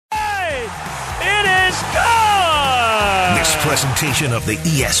Good! This presentation of the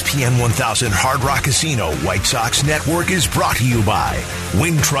ESPN 1000 Hard Rock Casino White Sox Network is brought to you by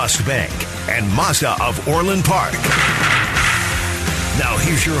Wintrust Bank and Mazda of Orland Park. Now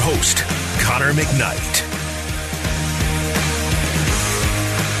here's your host, Connor McKnight.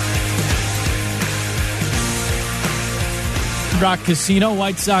 Rock Casino,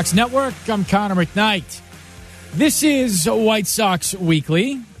 White Sox Network. I'm Connor McKnight. This is White Sox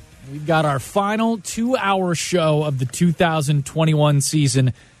Weekly. We've got our final 2-hour show of the 2021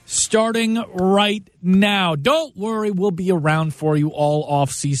 season starting right now. Don't worry, we'll be around for you all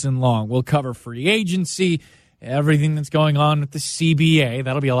off season long. We'll cover free agency, everything that's going on with the CBA.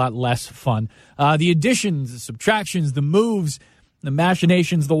 That'll be a lot less fun. The additions, the subtractions, the moves, the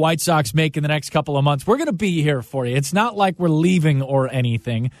machinations the White Sox make in the next couple of months. We're going to be here for you. It's not like we're leaving or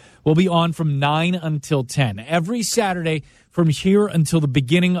anything. We'll be on from 9 until 10 every Saturday from here until the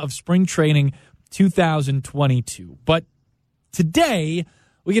beginning of spring training 2022. But today,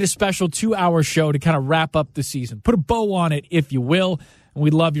 we get a special 2-hour show to kind of wrap up the season. Put a bow on it, if you will. And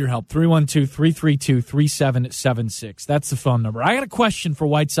we'd love your help. 312-332-3776. That's the phone number. I got a question for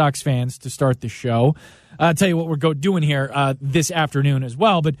White Sox fans to start the show. I'll tell you what we're doing here this afternoon as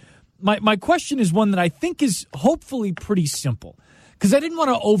well. But my question is one that I think is hopefully pretty simple, because I didn't want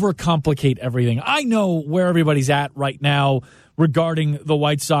to overcomplicate everything. I know where everybody's at right now regarding the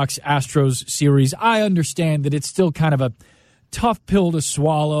White Sox-Astros series. I understand that it's still kind of a tough pill to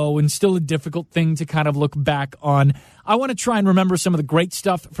swallow and still a difficult thing to kind of look back on. I want to try and remember some of the great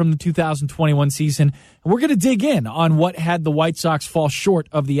stuff from the 2021 season. And we're going to dig in on what had the White Sox fall short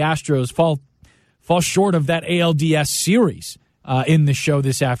of the Astros, fall short of that ALDS series in the show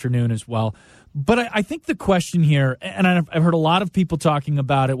this afternoon as well. But I think the question here, and I've heard a lot of people talking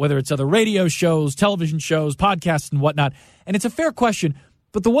about it, whether it's other radio shows, television shows, podcasts, and whatnot, and it's a fair question,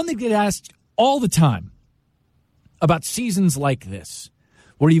 but the one that gets asked all the time about seasons like this,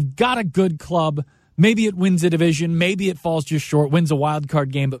 where you've got a good club, maybe it wins a division, maybe it falls just short, wins a wild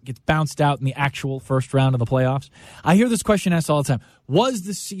card game, but gets bounced out in the actual first round of the playoffs. I hear this question asked all the time. Was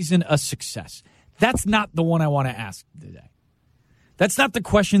the season a success? That's not the one I want to ask today. That's not the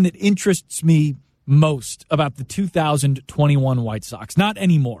question that interests me most about the 2021 White Sox. Not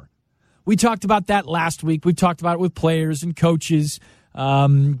anymore. We talked about that last week. We talked about it with players and coaches,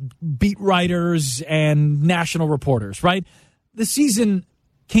 beat writers and national reporters, right? The season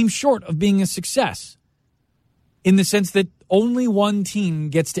came short of being a success in the sense that only one team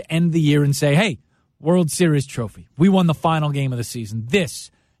gets to end the year and say, hey, World Series trophy. We won the final game of the season.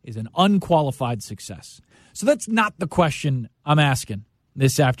 This is an unqualified success. So that's not the question I'm asking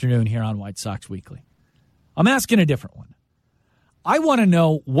this afternoon here on White Sox Weekly. I'm asking a different one. I want to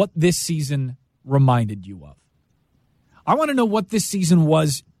know what this season reminded you of. I want to know what this season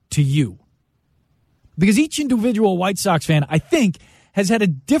was to you. Because each individual White Sox fan, I think, has had a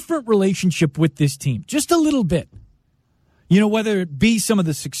different relationship with this team. Just a little bit. You know, whether it be some of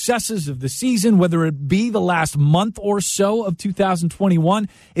the successes of the season, whether it be the last month or so of 2021,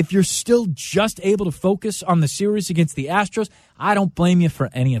 if you're still just able to focus on the series against the Astros, I don't blame you for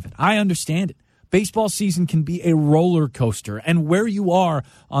any of it. I understand it. Baseball season can be a roller coaster, and where you are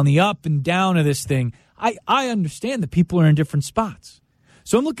on the up and down of this thing, I understand that people are in different spots.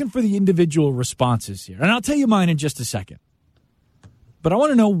 So I'm looking for the individual responses here, and I'll tell you mine in just a second. But I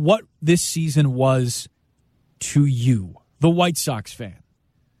want to know what this season was to you, the White Sox fan.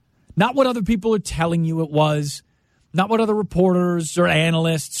 Not what other people are telling you it was, not what other reporters or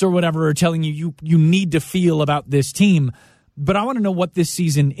analysts or whatever are telling you need to feel about this team, but I want to know what this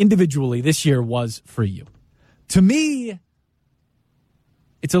season individually this year was for you. To me,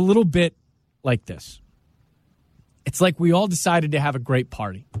 it's a little bit like this. It's like we all decided to have a great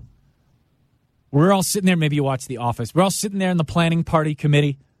party. We're all sitting there, maybe you watch The Office, we're all sitting there in the planning party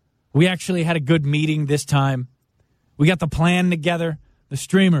committee. We actually had a good meeting this time. We got the plan together, the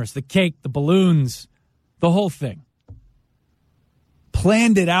streamers, the cake, the balloons, the whole thing.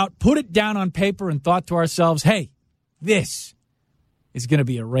 Planned it out, put it down on paper, and thought to ourselves, hey, this is going to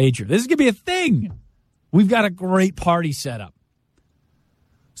be a rager. This is going to be a thing. We've got a great party set up.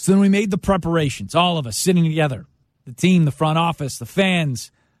 So then we made the preparations, all of us sitting together, the team, the front office, the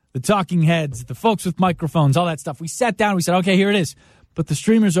fans, the talking heads, the folks with microphones, all that stuff. We sat down, we said, okay, here it is. But the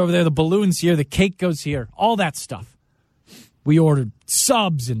streamers over there, the balloons here, the cake goes here, all that stuff. We ordered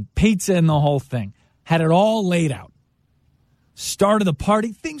subs and pizza and the whole thing. Had it all laid out. Started the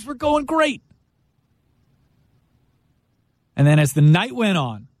party. Things were going great. And then as the night went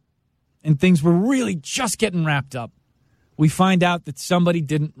on and things were really just getting wrapped up, we find out that somebody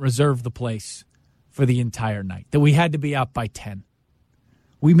didn't reserve the place for the entire night, that we had to be out by 10.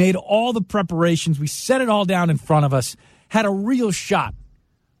 We made all the preparations. We set it all down in front of us, had a real shot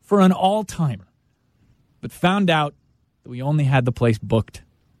for an all-timer, but found out that we only had the place booked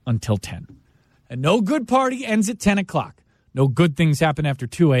until 10. And no good party ends at 10 o'clock. No good things happen after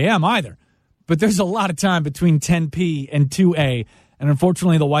 2 a.m. either. But there's a lot of time between 10 p and 2 a, and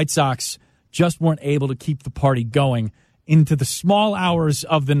unfortunately the White Sox just weren't able to keep the party going into the small hours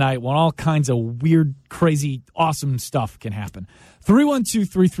of the night when all kinds of weird, crazy, awesome stuff can happen.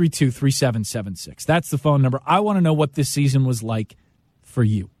 312-332-3776. That's the phone number. I want to know what this season was like for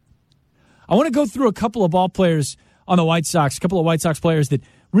you. I want to go through a couple of ball players on the White Sox, a couple of White Sox players that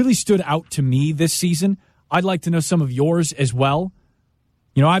really stood out to me this season. I'd like to know some of yours as well.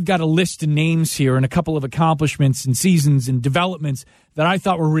 You know, I've got a list of names here and a couple of accomplishments and seasons and developments that I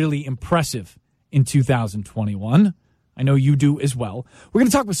thought were really impressive in 2021. I know you do as well. We're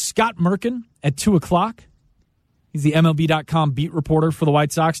going to talk with Scott Merkin at 2 o'clock. He's the MLB.com beat reporter for the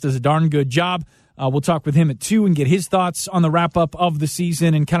White Sox, does a darn good job. We'll talk with him at 2 and get his thoughts on the wrap-up of the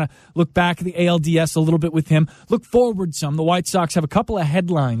season and kind of look back at the ALDS a little bit with him. Look forward some. The White Sox have a couple of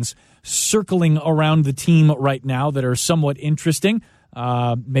headlines circling around the team right now that are somewhat interesting,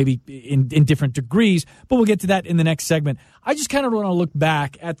 maybe in different degrees, but we'll get to that in the next segment. I just kind of want to look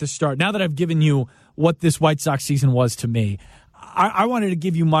back at the start. Now that I've given you what this White Sox season was to me, I wanted to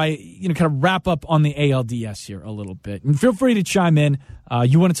give you my, kind of wrap up on the ALDS here a little bit. And feel free to chime in.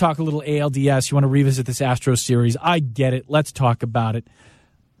 You want to talk a little ALDS. You want to revisit this Astros series. I get it. Let's talk about it.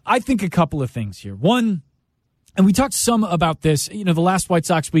 I think a couple of things here. One, and we talked some about this, the last White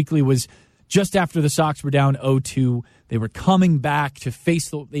Sox Weekly was just after the Sox were down 0-2. They were coming back to face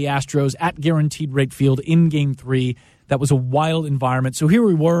the Astros at Guaranteed Rate Field in Game 3. That was a wild environment. So here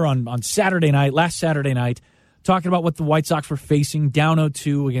we were on last Saturday night, talking about what the White Sox were facing, down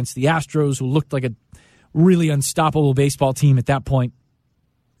 0-2 against the Astros, who looked like a really unstoppable baseball team at that point.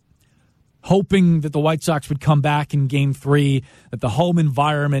 Hoping that the White Sox would come back in Game 3, that the home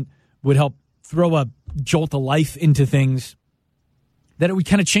environment would help throw a jolt of life into things, that it would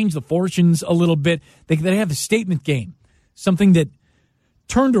kind of change the fortunes a little bit. They have a statement game, something that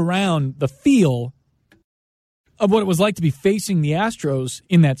turned around the feel of what it was like to be facing the Astros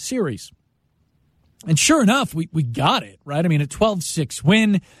in that series. And sure enough, we got it, right? I mean, a 12-6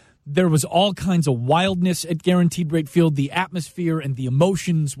 win. There was all kinds of wildness at Guaranteed Rate Field. The atmosphere and the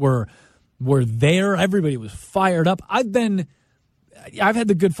emotions were there. Everybody was fired up. I've had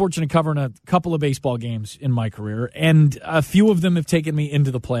the good fortune of covering a couple of baseball games in my career, and a few of them have taken me into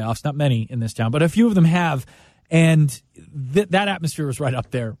the playoffs. Not many in this town, but a few of them have. And that atmosphere was right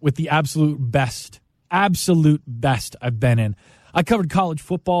up there with the absolute best I've been in. I covered college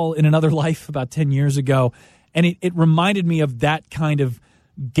football in another life about 10 years ago, and it reminded me of that kind of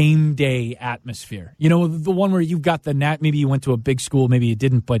game day atmosphere. The one where you've got maybe you went to a big school, maybe you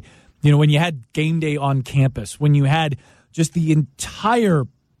didn't, but, when you had game day on campus, when you had just the entire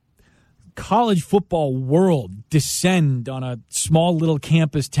college football world descend on a small little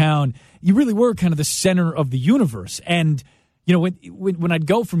campus town, you really were kind of the center of the universe. And, when I'd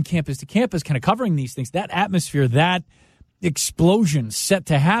go from campus to campus kind of covering these things, that atmosphere, that explosion set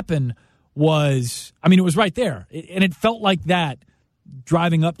to happen it was right there. And it felt like that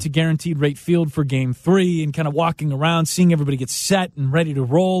driving up to Guaranteed Rate Field for Game 3 and kind of walking around, seeing everybody get set and ready to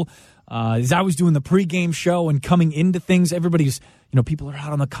roll. As I was doing the pregame show and coming into things, everybody's, people are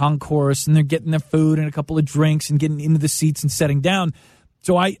out on the concourse and they're getting their food and a couple of drinks and getting into the seats and setting down.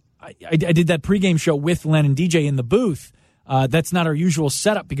 So I did that pregame show with Len and DJ in the booth. That's not our usual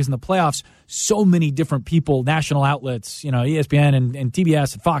setup because in the playoffs, so many different people, national outlets, ESPN and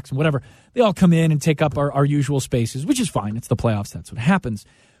TBS and Fox and whatever, they all come in and take up our usual spaces, which is fine. It's the playoffs. That's what happens.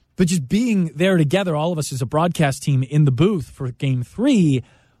 But just being there together, all of us as a broadcast team in the booth for Game 3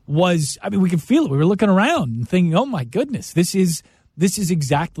 was, we could feel it. We were looking around and thinking, oh my goodness, this is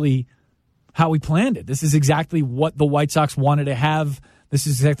exactly how we planned it. This is exactly what the White Sox wanted to have. This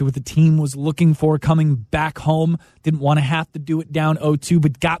is exactly what the team was looking for coming back home. Didn't want to have to do it down 0-2,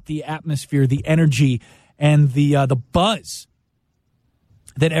 but got the atmosphere, the energy, and the buzz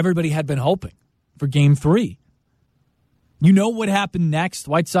that everybody had been hoping for Game 3. You know what happened next.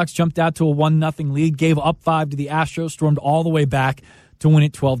 White Sox jumped out to a 1-0 lead, gave up 5 to the Astros, stormed all the way back to win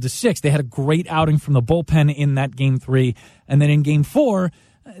it 12-6. They had a great outing from the bullpen in that Game 3. And then in Game 4,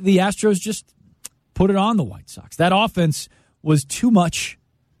 the Astros just put it on the White Sox. That offense was too much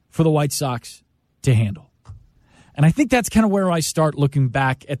for the White Sox to handle. And I think that's kind of where I start looking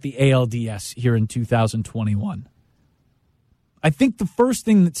back at the ALDS here in 2021. I think the first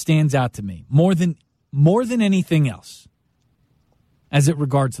thing that stands out to me, more than anything else, as it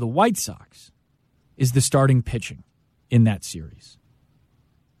regards the White Sox, is the starting pitching in that series.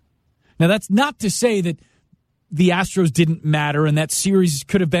 Now, that's not to say that the Astros didn't matter and that series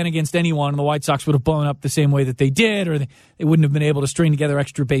could have been against anyone and the White Sox would have blown up the same way that they did, or they wouldn't have been able to string together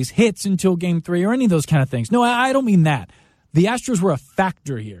extra base hits until Game 3 or any of those kind of things. No, I don't mean that. The Astros were a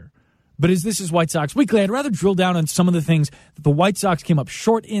factor here. But as this is White Sox Weekly, I'd rather drill down on some of the things that the White Sox came up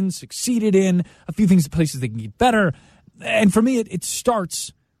short in, succeeded in, a few things, places they can get better. And for me, it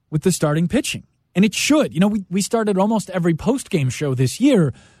starts with the starting pitching. And it should. We started almost every post-game show this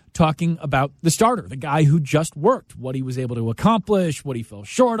year talking about the starter, the guy who just worked, what he was able to accomplish, what he fell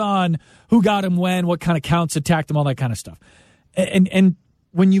short on, who got him when, what kind of counts attacked him, all that kind of stuff. And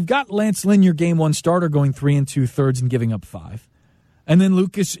when you've got Lance Lynn, your Game 1 starter, going 3 2/3 and giving up 5, and then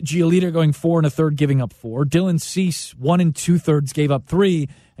Lucas Giolito going 4 1/3, giving up 4, Dylan Cease 1 2/3 gave up 3,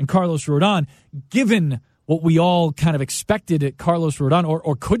 and Carlos Rodon, given what we all kind of expected at Carlos Rodon,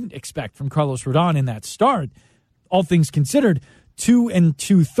 or couldn't expect from Carlos Rodon in that start, all things considered, 2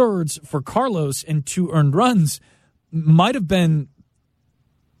 2/3 for Carlos and 2 earned runs might have been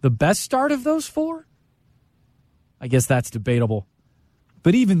the best start of those 4. I guess that's debatable.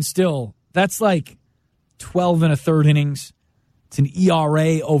 But even still, that's like 12 1/3 innings. It's an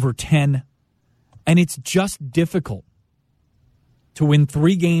ERA over 10. And it's just difficult to win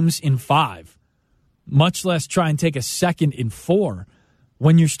 3 games in 5, much less try and take a second in 4,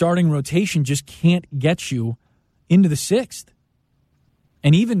 when your starting rotation just can't get you into the 6th.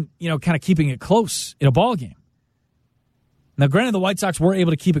 And even, kind of keeping it close in a ball game. Now, granted, the White Sox were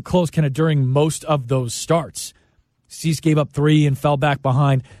able to keep it close kind of during most of those starts. Cease gave up 3 and fell back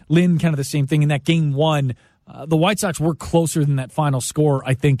behind. Lynn, kind of the same thing. In that Game 1, the White Sox were closer than that final score,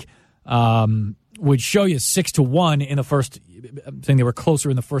 I think, would show you 6-1 in the first. I'm saying they were closer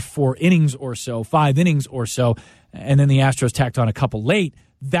in the first 4 innings or so, 5 innings or so. And then the Astros tacked on a couple late.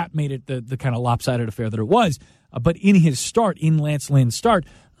 That made it the kind of lopsided affair that it was. But in his start, in Lance Lynn's start,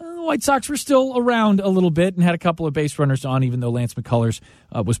 the White Sox were still around a little bit and had a couple of base runners on, even though Lance McCullers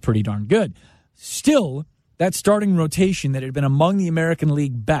was pretty darn good. Still, that starting rotation that had been among the American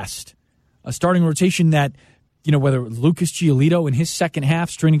League best, a starting rotation that, whether it was Lucas Giolito in his second half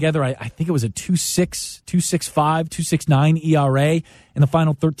string together, I think it was a 2.6, 2.65, 2.69 ERA in the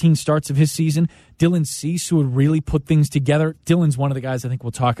final 13 starts of his season. Dylan Cease, who would really put things together. Dylan's one of the guys I think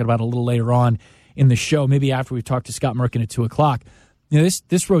we'll talk about a little later on in the show, maybe after we've talked to Scott Merkin at 2 o'clock.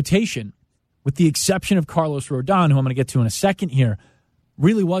 This rotation, with the exception of Carlos Rodon, who I'm going to get to in a second here,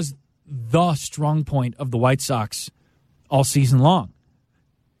 really was the strong point of the White Sox all season long.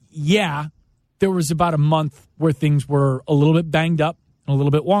 Yeah, there was about a month where things were a little bit banged up, a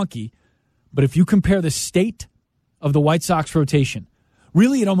little bit wonky, but if you compare the state of the White Sox rotation,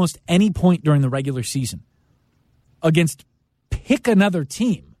 really at almost any point during the regular season, against pick another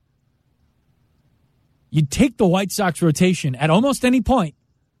team, you'd take the White Sox rotation at almost any point,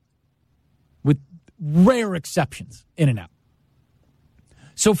 with rare exceptions, in and out.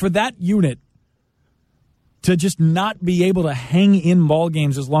 So for that unit to just not be able to hang in ball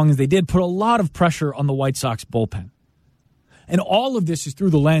games as long as they did, put a lot of pressure on the White Sox bullpen. And all of this is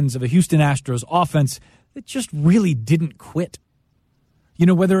through the lens of a Houston Astros offense that just really didn't quit.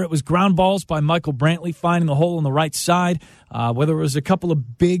 Whether it was ground balls by Michael Brantley finding the hole on the right side, whether it was a couple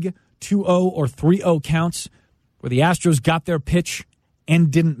of big 2-0 or 3-0 counts where the Astros got their pitch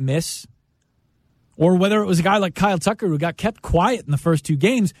and didn't miss, or whether it was a guy like Kyle Tucker who got kept quiet in the first 2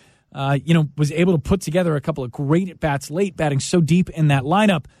 games, was able to put together a couple of great at-bats late, batting so deep in that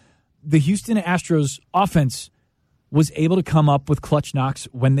lineup. The Houston Astros offense was able to come up with clutch knocks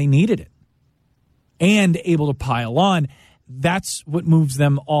when they needed it and able to pile on. That's what moves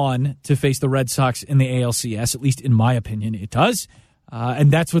them on to face the Red Sox in the ALCS, at least in my opinion, it does.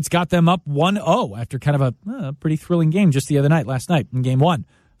 And that's what's got them up 1-0 after kind of a pretty thrilling game just the other night, last night in Game 1.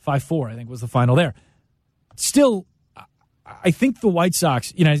 5-4, I think, was the final there. Still, I think the White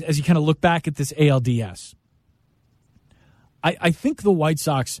Sox, as you kind of look back at this ALDS, I think the White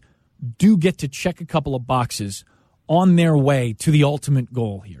Sox do get to check a couple of boxes on their way to the ultimate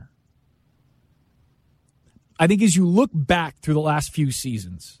goal here. I think as you look back through the last few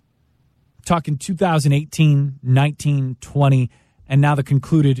seasons, talking 2018, 19, 20, and now the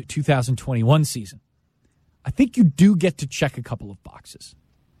concluded 2021 season, I think you do get to check a couple of boxes.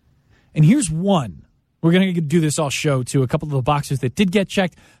 And here's one. We're going to do this all show, too. A couple of the boxes that did get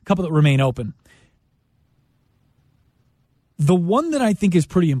checked, a couple that remain open. The one that I think is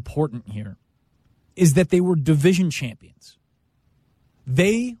pretty important here is that they were division champions.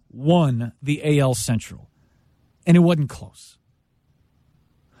 They won the AL Central, and it wasn't close.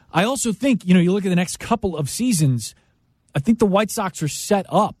 I also think, you look at the next couple of seasons, I think the White Sox are set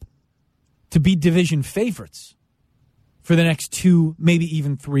up to be division favorites. for the next 2, maybe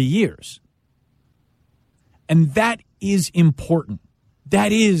even 3 years. And that is important.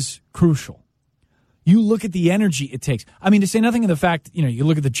 That is crucial. You look at the energy it takes. I mean, to say nothing of the fact, you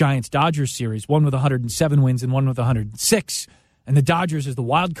look at the Giants-Dodgers series, one with 107 wins and one with 106, and the Dodgers, as the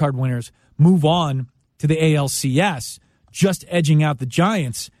wild card winners, move on to the ALCS, just edging out the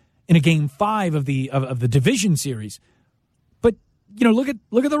Giants in a Game 5 of the division series. But look at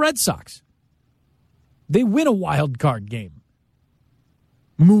the Red Sox. They win a wild card game,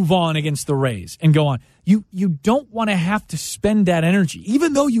 move on against the Rays, and go on. You don't want to have to spend that energy,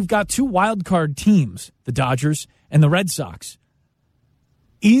 even though you've got 2 wild card teams, the Dodgers and the Red Sox,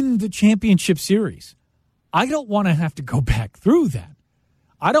 in the championship series. I don't want to have to go back through that.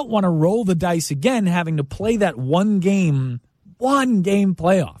 I don't want to roll the dice again, having to play that one game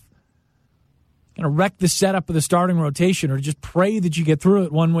playoff. Going to wreck the setup of the starting rotation, or just pray that you get through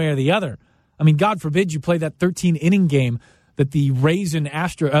it one way or the other. I mean, God forbid you play that 13-inning game that the Rays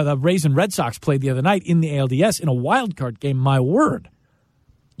and Red Sox played the other night in the ALDS in a wild card game. My word,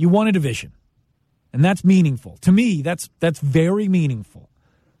 you won a division, and that's meaningful to me. That's very meaningful.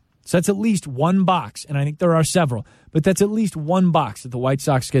 So that's at least one box, and I think there are several, but that's at least one box that the White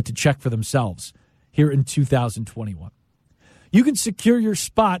Sox get to check for themselves here in 2021. You can secure your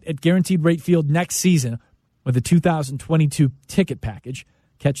spot at Guaranteed Rate Field next season with the 2022 ticket package.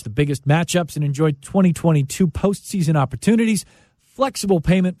 Catch the biggest matchups and enjoy 2022 postseason opportunities, flexible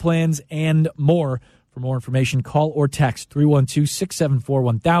payment plans, and more. For more information, call or text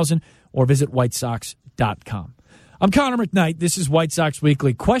 312-674-1000 or visit whitesox.com. I'm Connor McKnight. This is White Sox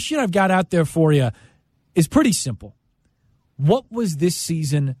Weekly. Question I've got out there for you is pretty simple. What was this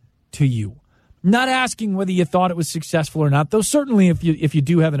season to you? Not asking whether you thought it was successful or not, though certainly if you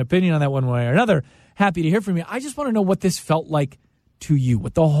do have an opinion on that one way or another, happy to hear from you. I just want to know what this felt like to you,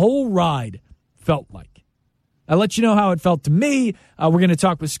 what the whole ride felt like. I'll let you know how it felt to me. We're going to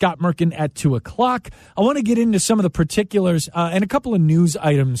talk with Scott Merkin at 2 o'clock. I want to get into some of the particulars and a couple of news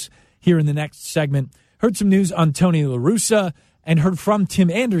items here in the next segment. Heard some news on Tony La Russa and heard from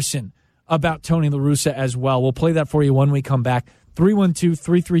Tim Anderson about Tony La Russa as well. We'll play that for you when we come back.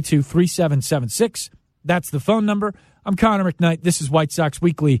 312-332-3776. That's the phone number. I'm Connor McKnight. This is White Sox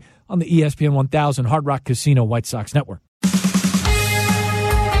Weekly on the ESPN 1000 Hard Rock Casino White Sox Network.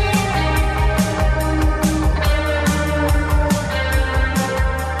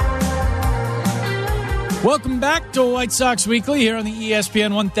 Welcome back to White Sox Weekly here on the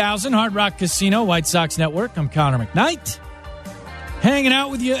ESPN 1000 Hard Rock Casino White Sox Network. I'm Connor McKnight, hanging out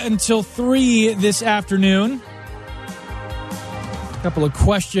with you until 3 this afternoon. A couple of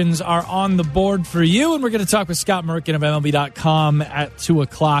questions are on the board for you, and we're going to talk with Scott Merkin of MLB.com at 2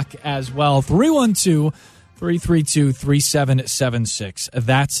 o'clock as well. 312-332-3776.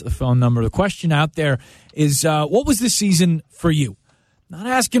 That's the phone number. The question out there is, what was this season for you? Not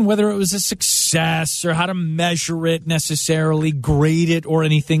asking whether it was a success or how to measure it necessarily, grade it or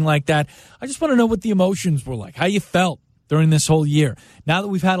anything like that. I just want to know what the emotions were like, how you felt during this whole year. Now that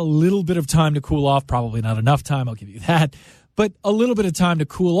we've had a little bit of time to cool off, probably not enough time, I'll give you that, but a little bit of time to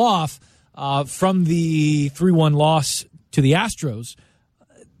cool off from the 3-1 loss to the Astros.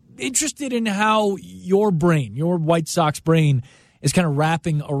 Interested in how your brain, your White Sox brain, is kind of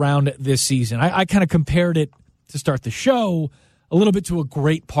wrapping around this season. I kind of compared it to start the show a little bit to a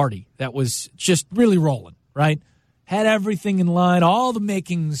great party that was just really rolling, right? Had everything in line, all the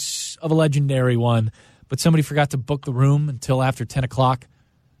makings of a legendary one, but somebody forgot to book the room until after 10 o'clock,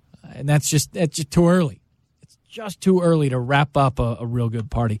 and that's just too early. It's just too early to wrap up a real good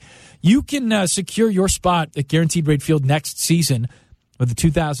party. You can secure your spot at Guaranteed Rate Field next season with the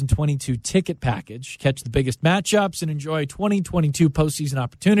 2022 ticket package. Catch the biggest matchups and enjoy 2022 postseason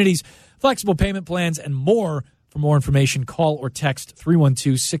opportunities, flexible payment plans, and more. For more information, call or text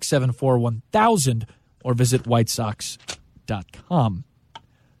 312-674-1000 or visit whitesox.com. A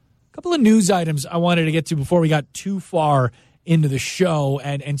couple of news items I wanted to get to before we got too far into the show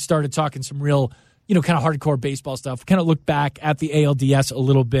and started talking some real, kind of hardcore baseball stuff. Kind of look back at the ALDS a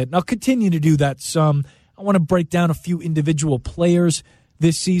little bit, and I'll continue to do that some. I want to break down a few individual players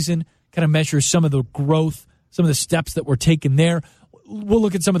this season, kind of measure some of the growth, some of the steps that were taken there. We'll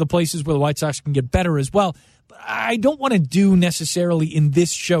look at some of the places where the White Sox can get better as well. But I don't want to do necessarily in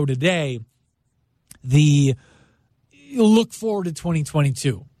this show today the look forward to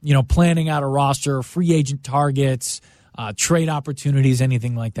 2022, planning out a roster, free agent targets, trade opportunities,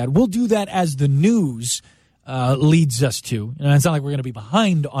 anything like that. We'll do that as the news leads us to. It's not like we're going to be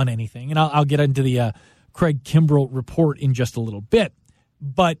behind on anything, and I'll get into the Craig Kimbrell report in just a little bit.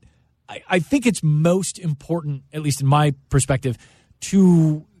 But I think it's most important, at least in my perspective,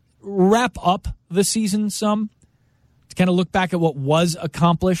 to wrap up the season some, to kind of look back at what was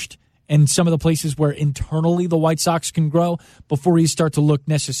accomplished and some of the places where internally the White Sox can grow before you start to look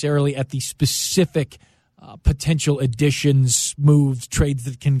necessarily at the specific potential additions, moves, trades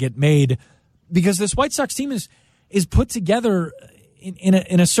that can get made. Because this White Sox team is put together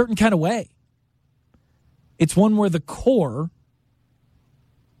in a certain kind of way. It's one where the core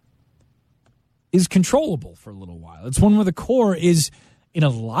is controllable for a little while. It's one where the core is, in a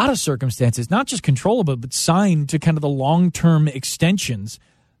lot of circumstances, not just controllable, but signed to kind of the long-term extensions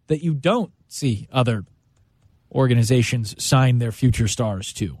that you don't see other organizations sign their future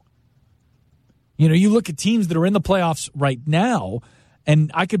stars to. You know, you look at teams that are in the playoffs right now,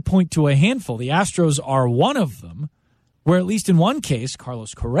 and I could point to a handful. The Astros are one of them, where at least in one case,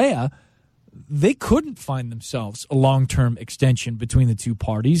 Carlos Correa, they couldn't find themselves a long-term extension between the two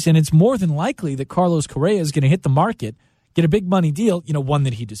parties, and it's more than likely that Carlos Correa is going to hit the market, get a big money deal, you know, one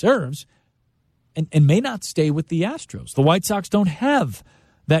that he deserves, and may not stay with the Astros. The White Sox don't have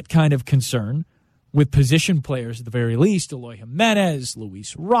that kind of concern with position players at the very least. Eloy Jimenez,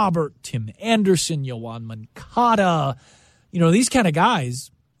 Luis Robert, Tim Anderson, Yoan Moncada. You know, these kind of guys,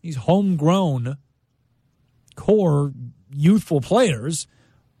 these homegrown core youthful players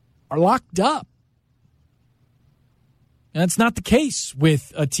are locked up. And that's not the case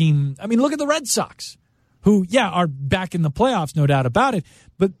with a team. I mean, look at the Red Sox, who, yeah, are back in the playoffs, no doubt about it.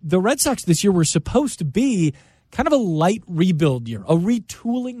 But the Red Sox this year were supposed to be kind of a light rebuild year, a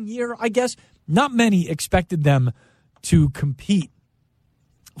retooling year, I guess. Not many expected them to compete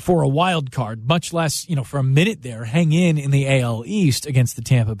for a wild card, much less, you know, for a minute there, hang in the AL East against the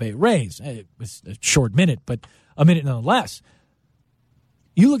Tampa Bay Rays. It was a short minute, but a minute nonetheless.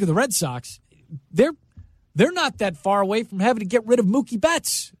 You look at the Red Sox, they're not that far away from having to get rid of Mookie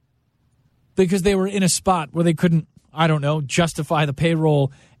Betts because they were in a spot where they couldn't, I don't know, justify the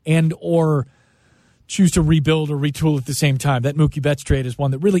payroll and or choose to rebuild or retool at the same time. That Mookie Betts trade is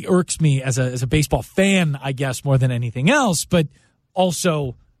one that really irks me as a baseball fan, I guess, more than anything else. But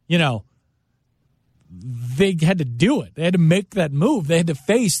also, you know, they had to do it. They had to make that move. They had to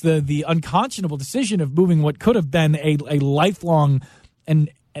face the unconscionable decision of moving what could have been a lifelong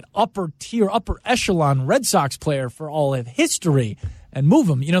and an upper tier, upper echelon Red Sox player for all of history and move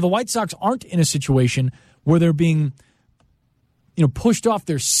him. You know, the White Sox aren't in a situation where they're being, you know, pushed off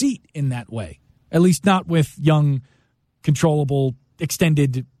their seat in that way. At least not with young, controllable,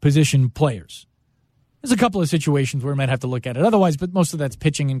 extended position players. There's a couple of situations where we might have to look at it otherwise, but most of that's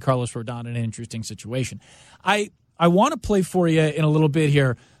pitching and Carlos Rodon in an interesting situation. I want to play for you in a little bit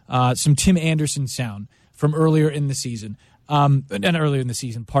here some Tim Anderson sound from earlier in the season.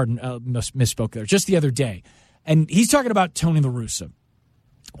 Misspoke there. Just the other day. And he's talking about Tony La Russa.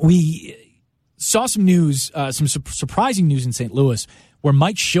 We saw some news, some surprising news in St. Louis where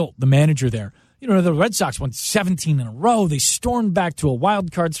Mike Shildt, the manager there, you know, the Red Sox won 17 in a row. They stormed back to a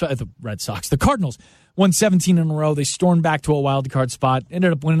wild card spot. The Cardinals won 17 in a row. They stormed back to a wild card spot.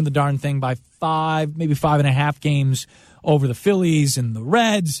 Ended up winning the darn thing by 5, maybe 5.5 games over the Phillies and the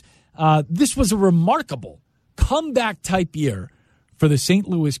Reds. This was a remarkable comeback type year for the St.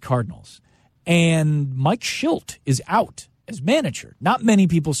 Louis Cardinals. And Mike Shildt is out as manager. Not many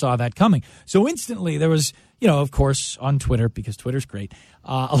people saw that coming. So instantly there was, you know, of course, on Twitter, because Twitter's great,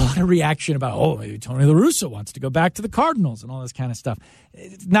 a lot of reaction about, oh, maybe Tony La Russa wants to go back to the Cardinals and all this kind of stuff.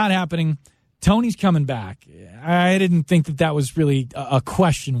 It's not happening. Tony's coming back. I didn't think that was really a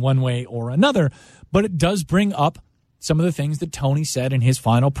question one way or another, but it does bring up some of the things that Tony said in his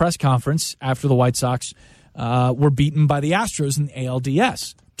final press conference after the White Sox were beaten by the Astros in the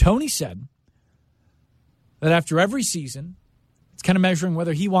ALDS. Tony said that after every season, it's kind of measuring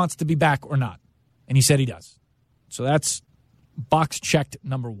whether he wants to be back or not. And he said he does. So that's box checked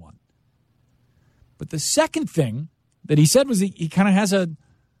number one. But the second thing that he said was he kind of has a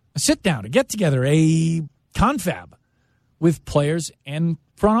sit down, a get together, a confab with players and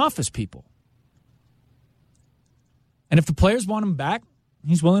front office people. And if the players want him back,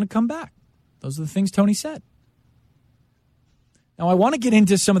 he's willing to come back. Those are the things Tony said. Now, I want to get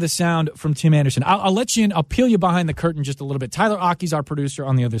into some of the sound from Tim Anderson. I'll let you in. I'll peel you behind the curtain just a little bit. Tyler Aki's our producer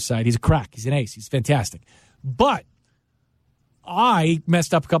on the other side. He's a crack. He's an ace. He's fantastic. But I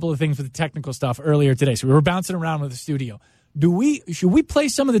messed up a couple of things with the technical stuff earlier today. So we were bouncing around with the studio. Should we play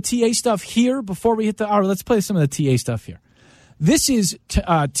some of the TA stuff here before we hit the hour? Let's play some of the TA stuff here. This is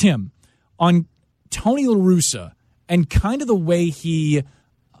Tim on Tony La Russa and kind of the way he,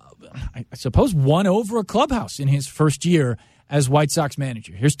 I suppose, won over a clubhouse in his first year as White Sox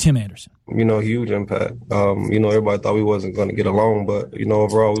manager. Here's Tim Anderson. You know, huge impact. Everybody thought we wasn't going to get along, but,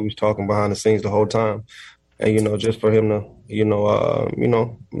 overall we was talking behind the scenes the whole time. And, just for him to,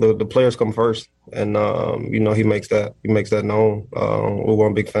 the players come first. and he makes that known. We're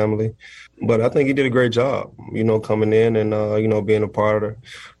one big family, but I think he did a great job, coming in and being a part of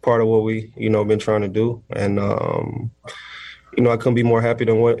what we been trying to do, and I couldn't be more happy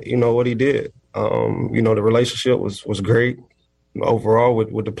than what he did. The relationship was great overall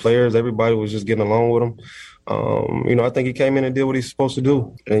with the players. Everybody was just getting along with him. I think he came in and did what he's supposed to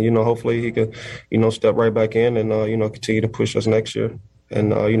do. And, hopefully he could, step right back in and, continue to push us next year and,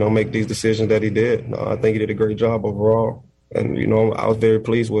 make these decisions that he did. I think he did a great job overall. And, I was very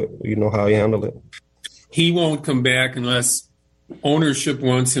pleased with, how he handled it. He won't come back unless ownership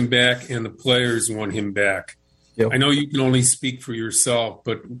wants him back and the players want him back. Yep. I know you can only speak for yourself,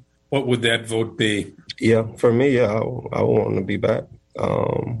 but what would that vote be? Yeah, for me, I want him to be back. But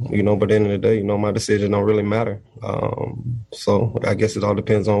at the end of the day, my decision don't really matter. So I guess it all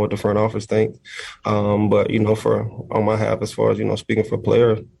depends on what the front office thinks. But on my half, as far as, speaking for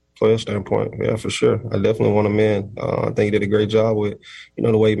player standpoint, yeah, for sure. I definitely want him in. I think he did a great job with,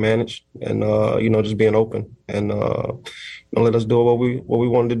 the way he managed and, just being open and, let us do what we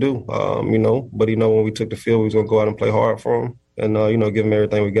wanted to do. But when we took the field, we was going to go out and play hard for him and, give him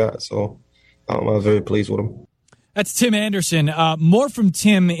everything we got. So I was very pleased with him. That's Tim Anderson. More from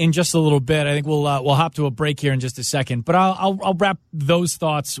Tim in just a little bit. I think we'll hop to a break here in just a second. But I'll wrap those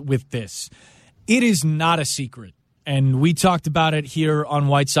thoughts with this. It is not a secret, and we talked about it here on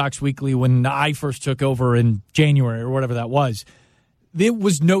White Sox Weekly when I first took over in January or whatever that was. There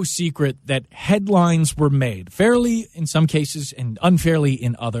was no secret that headlines were made, fairly in some cases and unfairly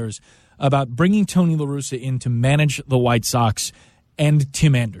in others, about bringing Tony La Russa in to manage the White Sox and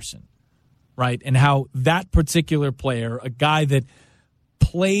Tim Anderson. Right, and how that particular player, a guy that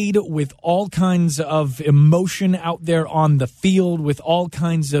played with all kinds of emotion out there on the field, with all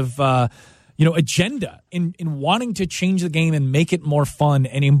kinds of agenda in wanting to change the game and make it more fun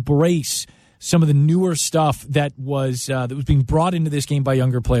and embrace some of the newer stuff that was being brought into this game by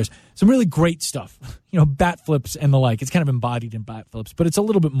younger players. Some really great stuff, bat flips and the like. It's kind of embodied in bat flips, but it's a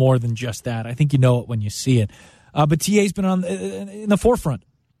little bit more than just that. I think you know it when you see it. But TA's been in the forefront,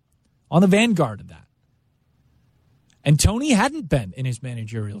 on the vanguard of that. And Tony hadn't been in his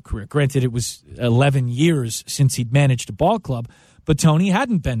managerial career. Granted, it was 11 years since he'd managed a ball club, but Tony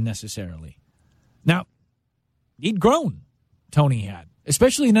hadn't been necessarily. Now, he'd grown, Tony had,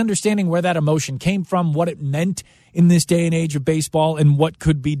 especially in understanding where that emotion came from, what it meant in this day and age of baseball, and what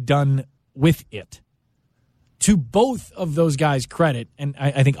could be done with it. To both of those guys' credit, and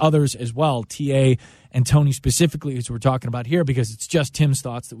I think others as well, TA and Tony specifically, as we're talking about here, because it's just Tim's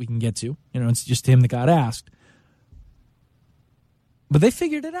thoughts that we can get to. It's just him that got asked. But they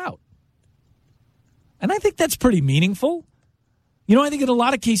figured it out. And I think that's pretty meaningful. I think in a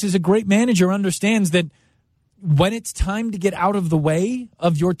lot of cases, a great manager understands that when it's time to get out of the way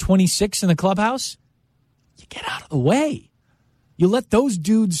of your 26 in the clubhouse, you get out of the way. You let those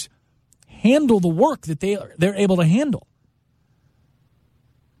dudes handle the work that they're able to handle.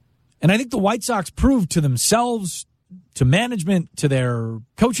 And I think the White Sox proved to themselves, to management, to their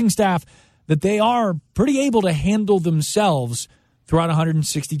coaching staff, that they are pretty able to handle themselves throughout a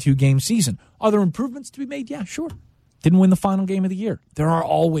 162-game season. Are there improvements to be made? Yeah, sure. Didn't win the final game of the year. There are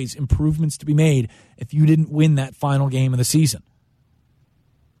always improvements to be made if you didn't win that final game of the season.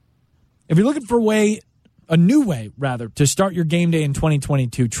 If you're looking for a new way, to start your game day in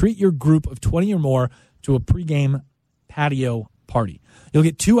 2022, treat your group of 20 or more to a pregame patio party. You'll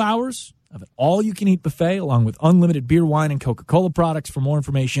get 2 hours of an all-you-can-eat buffet along with unlimited beer, wine, and Coca-Cola products. For more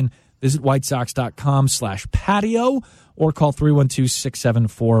information, visit whitesox.com/patio or call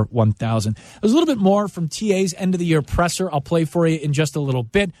 312-674-1000. There's a little bit more from TA's end-of-the-year presser. I'll play for you in just a little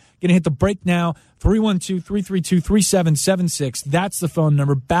bit. Going to hit the break now. 312-332-3776. That's the phone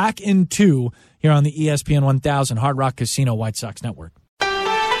number. Back in 2 here on the ESPN 1000 Hard Rock Casino White Sox Network.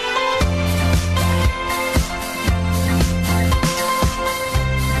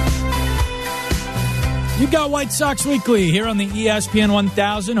 You've got White Sox Weekly here on the ESPN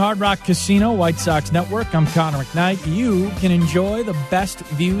 1000 Hard Rock Casino White Sox Network. I'm Connor McKnight. You can enjoy the best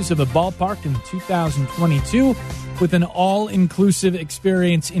views of the ballpark in 2022 with an all-inclusive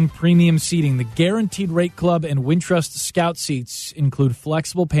experience in premium seating. The Guaranteed Rate Club and Wintrust Scout seats include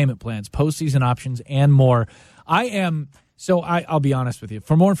flexible payment plans, postseason options, and more. I'll be honest with you.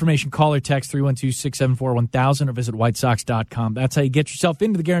 For more information, call or text 312-674-1000 or visit whitesox.com. That's how you get yourself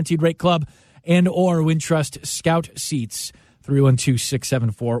into the Guaranteed Rate Club and or Wintrust Scout seats,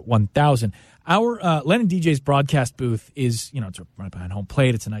 312-674-1000. Our Len and DJ's broadcast booth is, it's right behind home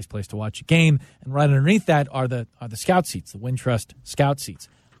plate. It's a nice place to watch a game. And right underneath that are the Scout seats, the Wintrust Scout seats.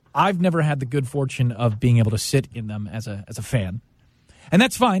 I've never had the good fortune of being able to sit in them as a fan. And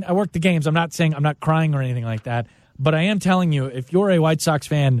that's fine. I work the games. I'm not saying I'm not crying or anything like that. But I am telling you, if you're a White Sox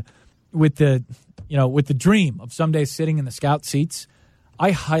fan with the dream of someday sitting in the scout seats,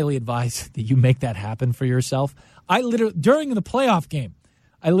 I highly advise that you make that happen for yourself. During the playoff game,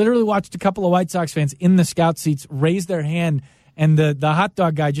 I literally watched a couple of White Sox fans in the scout seats raise their hand, and the hot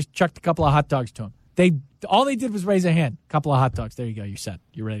dog guy just chucked a couple of hot dogs to him. All they did was raise a hand. A couple of hot dogs. There you go. You're set.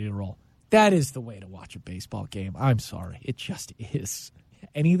 You're ready to roll. That is the way to watch a baseball game. I'm sorry. It just is.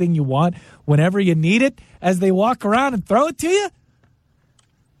 Anything you want, whenever you need it, as they walk around and throw it to you,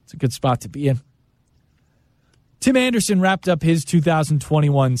 it's a good spot to be in. Tim Anderson wrapped up his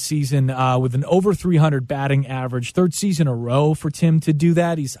 2021 season with an over 300 batting average. Third season in a row for Tim to do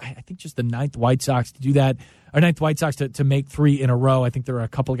that. He's, I think, just the ninth White Sox to do that, or ninth White Sox to make 3 in a row. I think there are a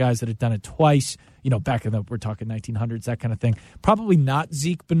couple of guys that had done it twice, back in we're talking 1900s, that kind of thing. Probably not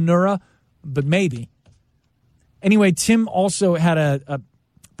Zeke Benura, but maybe. Anyway, Tim also had a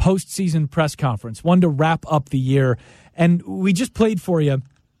postseason press conference, one to wrap up the year. And we just played for you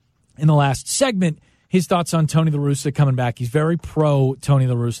in the last segment his thoughts on Tony La Russa coming back. He's very pro Tony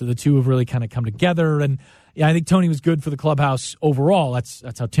La Russa. The two have really kind of come together. And yeah, I think Tony was good for the clubhouse overall. That's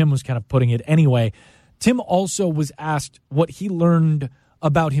how Tim was kind of putting it anyway. Tim also was asked what he learned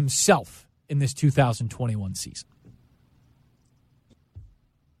about himself in this 2021 season.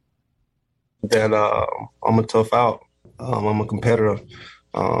 That I'm a tough out. I'm a competitor.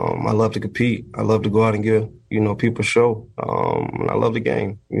 I love to compete. I love to go out and give, people a show. And I love the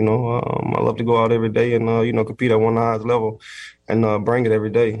game. I love to go out every day and, compete at one of the highest level and bring it every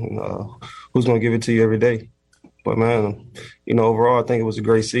day. Who's going to give it to you every day? But, man, overall, I think it was a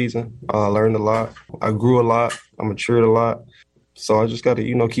great season. I learned a lot. I grew a lot. I matured a lot. So I just got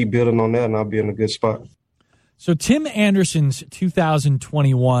to, keep building on that, and I'll be in a good spot. So Tim Anderson's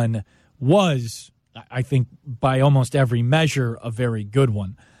 2021 was, I think, by almost every measure, a very good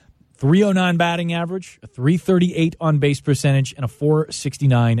one. 309 batting average, a 338 on-base percentage, and a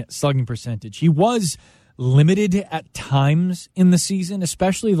 469 slugging percentage. He was limited at times in the season,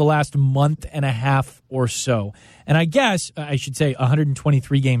 especially the last month and a half or so. And I guess I should say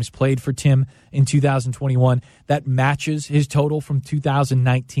 123 games played for Tim in 2021. That matches his total from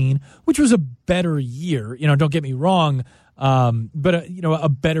 2019, which was a better year. Don't get me wrong, but a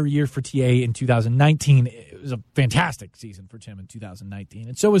better year for TA in 2019. It was a fantastic season for Tim in 2019,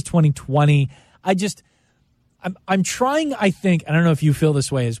 and so was 2020. I'm trying, I think, I don't know if you feel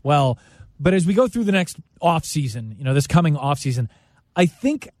this way as well, but as we go through the next offseason, this coming offseason, I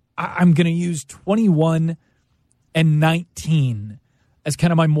think I'm going to use 21 and 19 as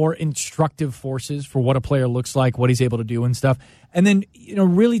kind of my more instructive forces for what a player looks like, what he's able to do and stuff. And then,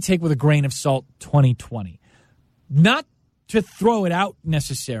 really take with a grain of salt 2020. Not to throw it out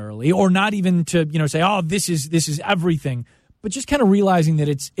necessarily, or not even to, say, oh, this is everything, but just kind of realizing that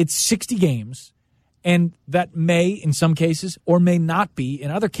it's 60 games, and that may, in some cases, or may not be, in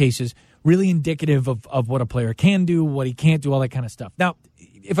other cases, really indicative of what a player can do, what he can't do, all that kind of stuff. Now,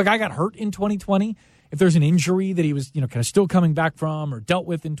 if a guy got hurt in 2020, if there's an injury that he was, kind of still coming back from or dealt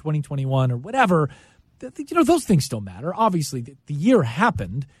with in 2021 or whatever, those things still matter. Obviously, the year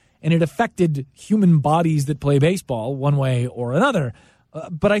happened, and it affected human bodies that play baseball one way or another.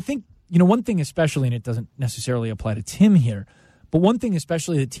 But I think, one thing especially, and it doesn't necessarily apply to Tim here, but one thing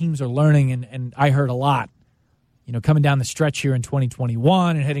especially that teams are learning, and I heard a lot, coming down the stretch here in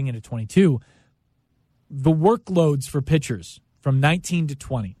 2021 and heading into 22, the workloads for pitchers from 19 to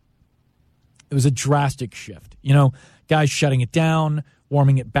 20, it was a drastic shift. Guys shutting it down,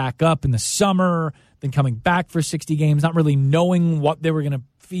 warming it back up in the summer, then coming back for 60 games, not really knowing what they were going to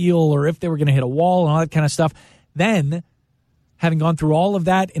feel or if they were going to hit a wall and all that kind of stuff. Then, having gone through all of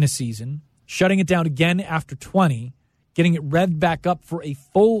that in a season, shutting it down again after 20, getting it revved back up for a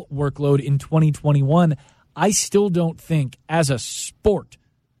full workload in 2021, I still don't think, as a sport,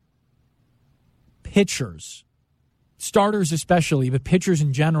 pitchers, starters especially, but pitchers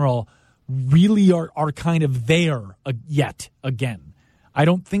in general, really are kind of there yet again. I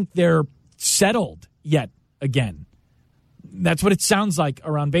don't think they're settled yet again. That's what it sounds like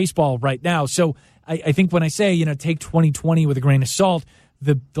around baseball right now. So I think when I say, take 2020 with a grain of salt,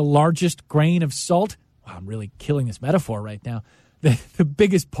 the largest grain of salt, wow, I'm really killing this metaphor right now. The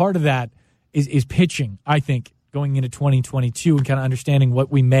biggest part of that is pitching, I think, going into 2022 and kind of understanding what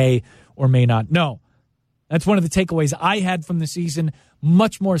we may or may not know. That's one of the takeaways I had from the season.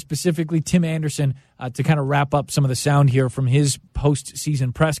 Much more specifically, Tim Anderson, to kind of wrap up some of the sound here from his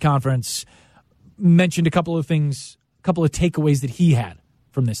postseason press conference, mentioned a couple of things, a couple of takeaways that he had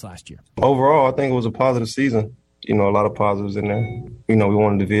from this last year. Overall, I think it was a positive season. a lot of positives in there. We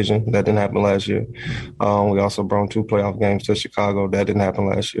won a division. That didn't happen last year. We also brought 2 playoff games to Chicago. That didn't happen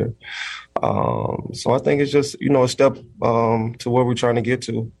last year. So I think it's just, a step to where we're trying to get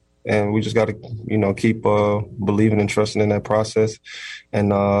to. And we just got to, keep believing and trusting in that process and,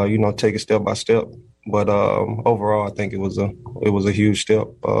 take it step by step. But overall, I think it was a huge step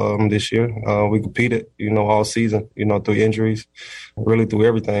this year. We competed, all season, through injuries, really through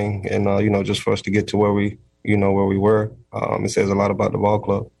everything. And, just for us to get to where we were, it says a lot about the ball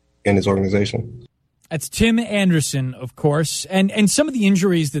club and its organization. That's Tim Anderson, of course. And some of the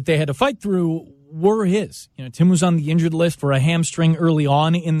injuries that they had to fight through were his. Tim was on the injured list for a hamstring early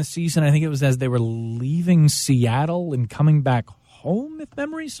on in the season. I think it was as they were leaving Seattle and coming back home, if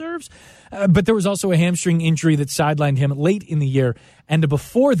memory serves. But there was also a hamstring injury that sidelined him late in the year. And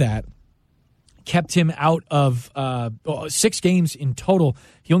before that, kept him out of 6 games in total.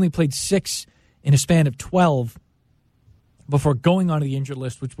 He only played 6 in a span of 12 before going onto the injured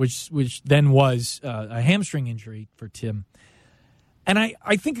list, which then was a hamstring injury for Tim. And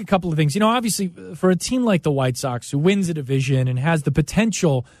I think a couple of things. Obviously, for a team like the White Sox, who wins a division and has the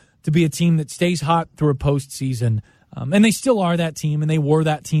potential to be a team that stays hot through a postseason, and they still are that team, and they were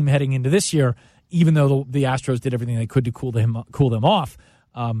that team heading into this year, even though the Astros did everything they could to cool them off,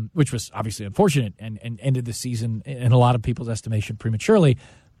 which was obviously unfortunate and ended the season, in a lot of people's estimation, prematurely.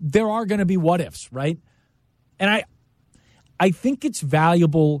 There are going to be what-ifs, right? And I think it's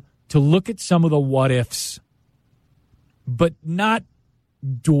valuable to look at some of the what-ifs, but not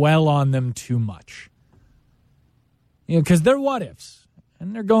dwell on them too much. Because they're what-ifs,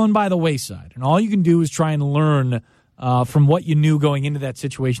 and they're going by the wayside. And all you can do is try and learn from what you knew going into that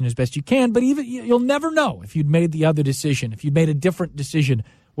situation as best you can. But even you'll never know if you'd made the other decision, if you'd made a different decision,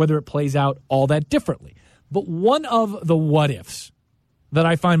 whether it plays out all that differently. But one of the what-ifs that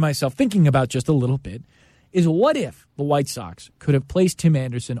I find myself thinking about just a little bit is, what if the White Sox could have placed Tim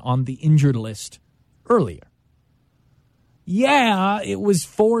Anderson on the injured list earlier? Yeah, it was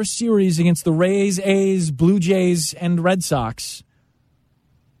 4 series against the Rays, A's, Blue Jays, and Red Sox.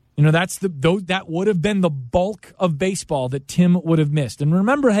 That would have been the bulk of baseball that Tim would have missed. And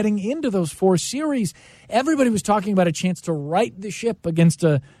remember, heading into those 4 series, everybody was talking about a chance to right the ship against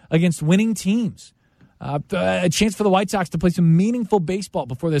winning teams. A chance for the White Sox to play some meaningful baseball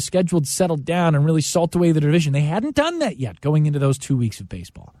before their schedule settled down and really salt away the division. They hadn't done that yet going into those 2 weeks of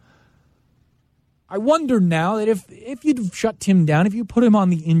baseball. I wonder now that if you'd shut Tim down, if you put him on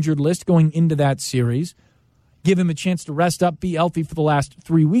the injured list going into that series, give him a chance to rest up, be healthy for the last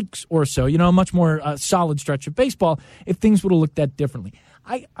 3 weeks or so, a much more solid stretch of baseball, if things would have looked that differently.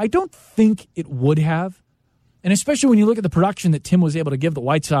 I don't think it would have. And especially when you look at the production that Tim was able to give the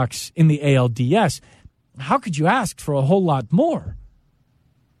White Sox in the ALDS, how could you ask for a whole lot more?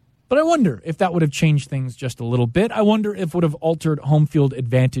 But I wonder if that would have changed things just a little bit. I wonder if it would have altered home field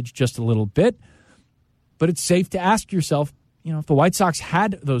advantage just a little bit. But it's safe to ask yourself, if the White Sox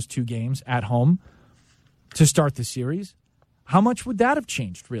had those 2 games at home to start the series, how much would that have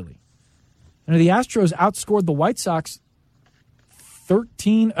changed, really? The Astros outscored the White Sox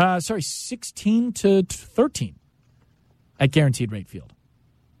 16-13 at Guaranteed Rate Field.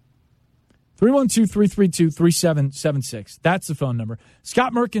 312-332-3776. That's the phone number.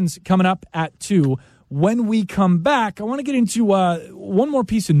 Scott Merkin's coming up at 2. When we come back, I want to get into one more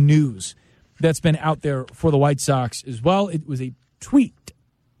piece of news that's been out there for the White Sox as well. It was a tweet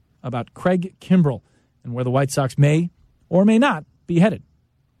about Craig Kimbrell and where the White Sox may or may not be headed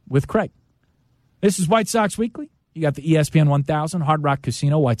with Craig. This is White Sox Weekly. You got the ESPN 1000, Hard Rock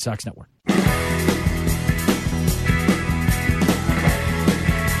Casino, White Sox Network.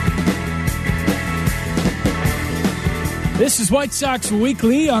 This is White Sox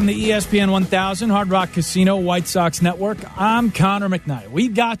Weekly on the ESPN 1000, Hard Rock Casino, White Sox Network. I'm Connor McKnight.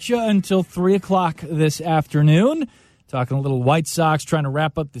 We've got you until 3 o'clock this afternoon. Talking a little White Sox, trying to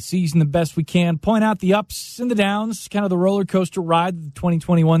wrap up the season the best we can, point out the ups and the downs, kind of the roller coaster ride that the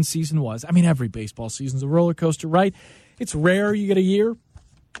 2021 season was. I mean, every baseball season's a roller coaster, right? It's rare you get a year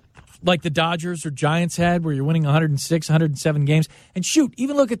like the Dodgers or Giants had where you're winning 106, 107 games. And shoot,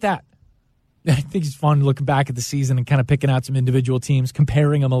 even look at that. I think it's fun looking back at the season and kind of picking out some individual teams,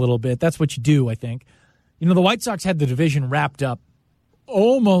 comparing them a little bit. That's what you do, I think. The White Sox had the division wrapped up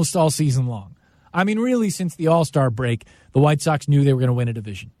almost all season long. I mean, really, since the All-Star break, the White Sox knew they were going to win a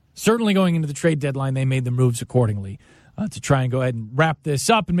division. Certainly going into the trade deadline, they made the moves accordingly to try and go ahead and wrap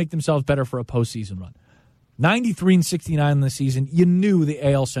this up and make themselves better for a postseason run. 93-69 in the season, you knew the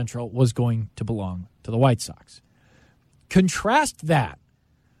AL Central was going to belong to the White Sox. Contrast that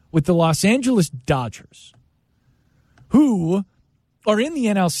with the Los Angeles Dodgers, who or in the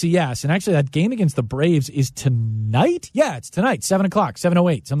NLCS. And actually, that game against the Braves is tonight. Yeah, it's tonight, 7 o'clock,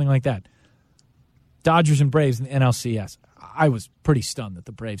 7:08, something like that. Dodgers and Braves in the NLCS. I was pretty stunned that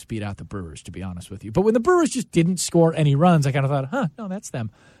the Braves beat out the Brewers, to be honest with you. But when the Brewers just didn't score any runs, I kind of thought, no, that's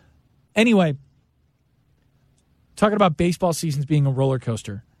them. Anyway, talking about baseball seasons being a roller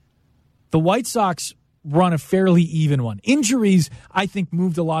coaster, the White Sox run a fairly even one. Injuries, I think,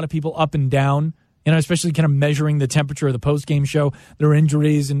 moved a lot of people up and down, especially kind of measuring the temperature of the post-game show. There were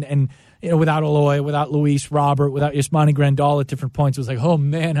injuries, and without Eloy, without Luis Robert, without Yasmani Grandal at different points, it was like, oh,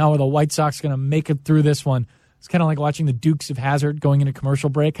 man, how are the White Sox going to make it through this one? It's kind of like watching the Dukes of Hazzard going into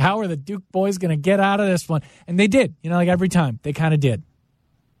commercial break. How are the Duke boys going to get out of this one? And they did. Like every time, they kind of did.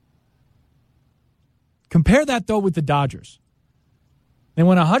 Compare that, though, with the Dodgers. They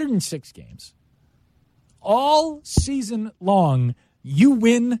won 106 games. All season long, you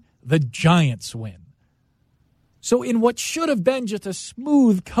win, the Giants win. So in what should have been just a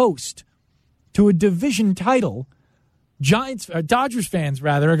smooth coast to a division title, Dodgers fans,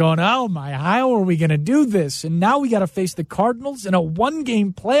 are going, oh my, how are we going to do this? And now we got to face the Cardinals in a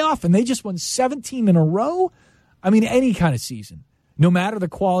one-game playoff, and they just won 17 in a row? I mean, any kind of season, no matter the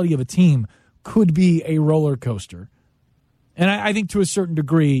quality of a team, could be a roller coaster. And I think to a certain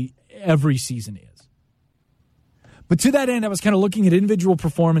degree, every season is. But to that end, I was kind of looking at individual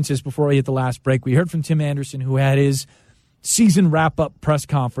performances before I hit the last break. We heard from Tim Anderson, who had his season wrap-up press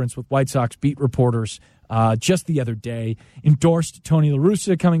conference with White Sox beat reporters just the other day, endorsed Tony La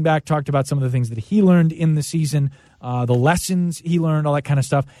Russa coming back, talked about some of the things that he learned in the season, the lessons he learned, all that kind of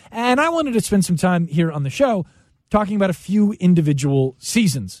stuff. And I wanted to spend some time here on the show talking about a few individual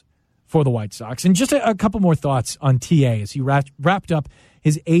seasons for the White Sox. And just a couple more thoughts on TA as he wrapped up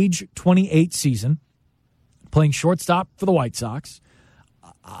his age 28 season playing shortstop for the White Sox.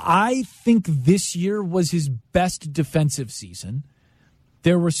 I think this year was his best defensive season.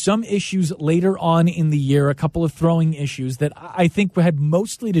 There were some issues later on in the year, a couple of throwing issues that I think had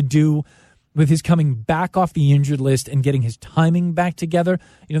mostly to do with his coming back off the injured list and getting his timing back together.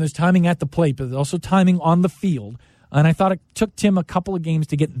 There's timing at the plate, but there's also timing on the field. And I thought it took Tim a couple of games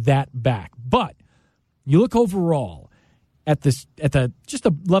to get that back. But you look overall at the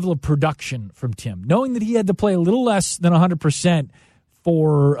level of production from Tim, knowing that he had to play a little less than 100%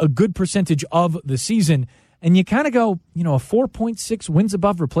 for a good percentage of the season, and you kind of go, a 4.6 wins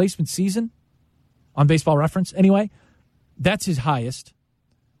above replacement season on Baseball Reference anyway, that's his highest.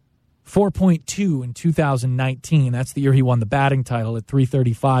 4.2 in 2019. That's the year he won the batting title at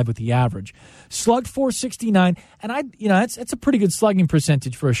 .335 with the average. Slugged .469, and that's a pretty good slugging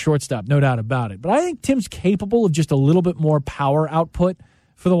percentage for a shortstop, no doubt about it. But I think Tim's capable of just a little bit more power output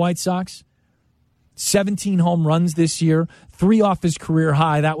for the White Sox. 17 home runs this year, 3 off his career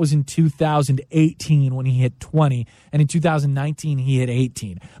high. That was in 2018 when he hit 20, and in 2019 he hit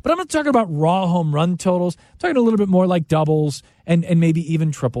 18. But I'm not talking about raw home run totals. I'm talking a little bit more like doubles and maybe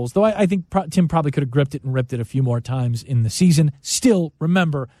even triples, though I think Tim probably could have gripped it and ripped it a few more times in the season. Still,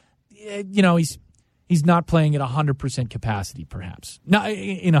 remember, he's not playing at 100% capacity, perhaps. Not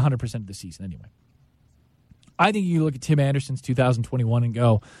in 100% of the season, anyway. I think you look at Tim Anderson's 2021 and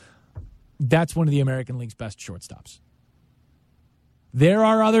go, that's one of the American League's best shortstops. There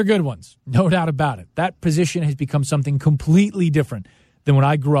are other good ones, no doubt about it. That position has become something completely different than when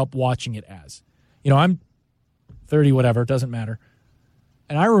I grew up watching it as. I'm 30, whatever, it doesn't matter.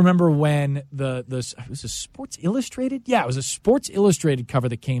 And I remember when it was a Sports Illustrated? Yeah, it was a Sports Illustrated cover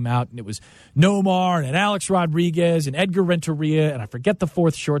that came out, and it was Nomar and Alex Rodriguez and Edgar Renteria, and I forget the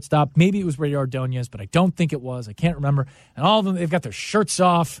fourth shortstop. Maybe it was Ray Ordonez, but I don't think it was. I can't remember. And all of them, they've got their shirts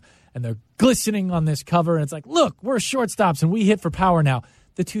off, and they're glistening on this cover, and it's like, look, we're shortstops, and we hit for power now.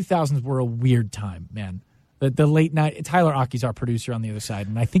 The 2000s were a weird time, man. The late night, Tyler Aki's our producer on the other side,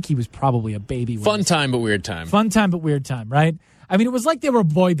 and I think he was probably a baby. Fun time, but weird time. Fun time, but weird time, right? I mean, it was like they were a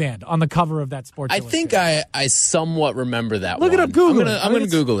boy band on the cover of that Sports Illustrated. I think I somewhat remember that one. Look it up, Google it. I'm going to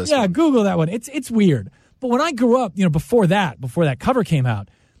Google this one. Yeah, Google that one. It's weird. But when I grew up, before that cover came out,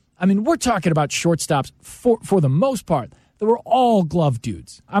 I mean, we're talking about shortstops for the most part. They were all glove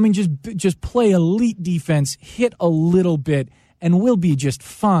dudes. I mean, just play elite defense, hit a little bit, and we'll be just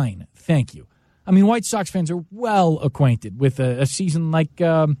fine. Thank you. I mean, White Sox fans are well acquainted with a season like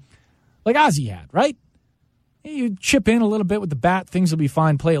Ozzie had, right? You chip in a little bit with the bat, things will be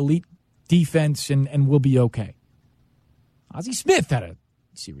fine. Play elite defense, and we'll be okay. Ozzie Smith had a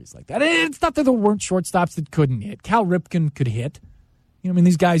series like that. It's not that there weren't shortstops that couldn't hit. Cal Ripken could hit.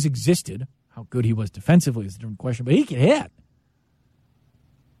 These guys existed. How good he was defensively is a different question, but he could hit.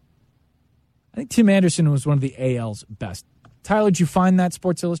 I think Tim Anderson was one of the AL's best Tyler, did you find that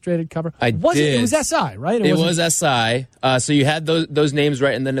Sports Illustrated cover? I did. It was SI, right? It was SI. So you had those names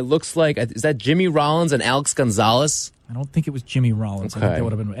right, and then it looks like, is that Jimmy Rollins and Alex Gonzalez? I don't think it was Jimmy Rollins. Okay. I think that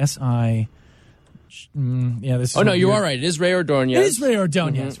would have been SI. Yeah, this is. Oh, no, you are right. It is Ray Ordonez. It is Ray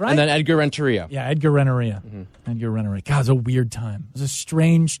Ordonez, right? And then Edgar Renteria. Yeah, Edgar Renteria. Edgar Renteria. God, it was a weird time. It was a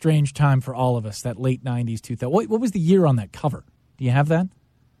strange, strange time for all of us, that late 90s, 2000. What was the year on that cover? Do you have that?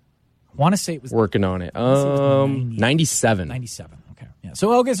 I want to say it was... Working on it. 97. 97, okay. Yeah.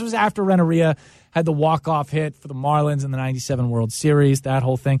 So, I guess it was after Renteria had the walk-off hit for the Marlins in the 97 World Series, that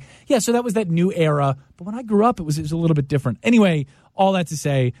whole thing. Yeah, so that was that new era. But when I grew up, it was a little bit different. Anyway, all that to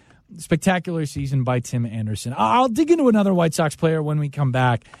say, spectacular season by Tim Anderson. I'll dig into another White Sox player when we come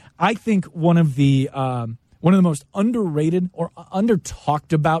back. I think one of the most underrated or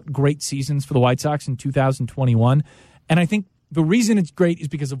under-talked about great seasons for the White Sox in 2021. And I think the reason it's great is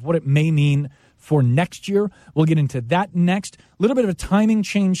because of what it may mean for next year. We'll get into that next. A little bit of a timing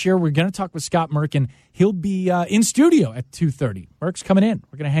change here. We're going to talk with Scott Merkin. He'll be in studio at 2:30. Merk's coming in.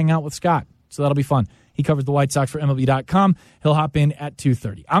 We're going to hang out with Scott, so that'll be fun. He covers the White Sox for MLB.com. He'll hop in at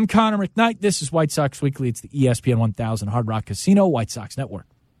 2:30. I'm Connor McKnight. This is White Sox Weekly. It's the ESPN 1000 Hard Rock Casino White Sox Network.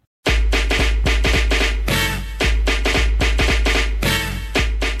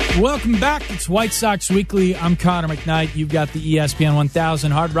 Welcome back. It's White Sox Weekly. I'm Connor McKnight. You've got the ESPN 1000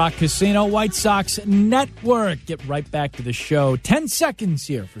 Hard Rock Casino White Sox Network. Get right back to the show. 10 seconds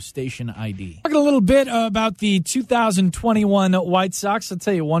here for station ID. Talking a little bit about the 2021 White Sox. I'll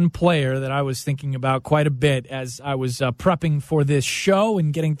tell you one player that I was thinking about quite a bit as I was prepping for this show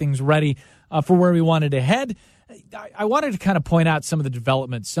and getting things ready for where we wanted to head. I wanted to kind of point out some of the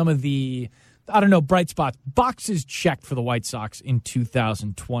developments, some of the bright spots, boxes checked for the White Sox in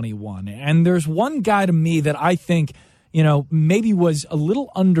 2021. And there's one guy to me that I think, maybe was a little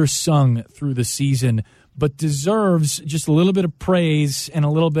undersung through the season, but deserves just a little bit of praise and a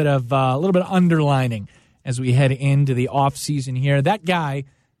little bit of underlining as we head into the offseason here. That guy's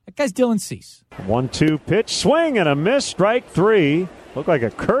Dylan Cease. 1-2 pitch, swing and a miss, strike three. Looked like a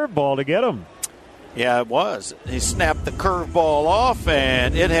curveball to get him. Yeah, it was. He snapped the curveball off,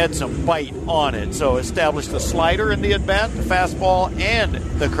 and it had some bite on it. So established the slider in the at-bat, the fastball, and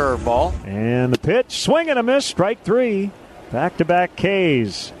the curveball. And the pitch, swing and a miss, strike three. Back-to-back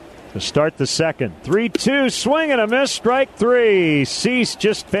Ks to start the second. 3-2, swing and a miss, strike three. Cease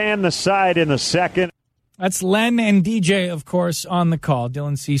just fanned the side in the second. That's Len and DJ, of course, on the call.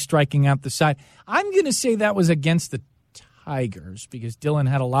 Dylan Cease striking out the side. I'm going to say that was against the Tigers, because Dylan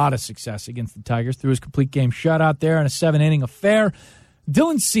had a lot of success against the Tigers through his complete game shutout there in a 7-inning affair.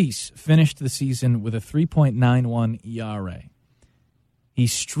 Dylan Cease finished the season with a 3.91 ERA. He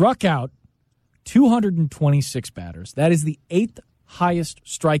struck out 226 batters. That is the 8th highest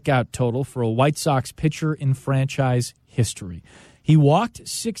strikeout total for a White Sox pitcher in franchise history. He walked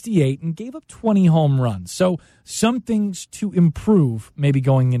 68 and gave up 20 home runs. So some things to improve maybe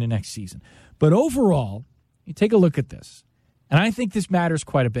going into next season. But overall, you take a look at this. And I think this matters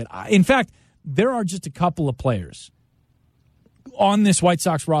quite a bit. In fact, there are just a couple of players on this White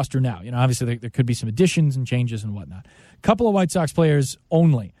Sox roster now. Obviously there could be some additions and changes and whatnot. A couple of White Sox players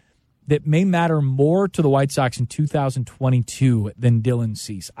only that may matter more to the White Sox in 2022 than Dylan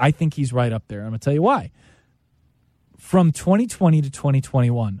Cease. I think he's right up there. I'm going to tell you why. From 2020 to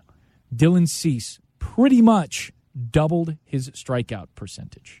 2021, Dylan Cease pretty much doubled his strikeout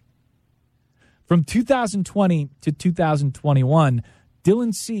percentage. From 2020 to 2021,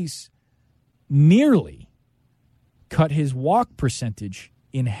 Dylan Cease nearly cut his walk percentage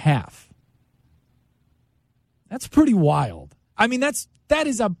in half. That's pretty wild. I mean, that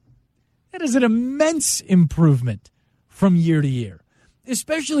is an immense improvement from year to year,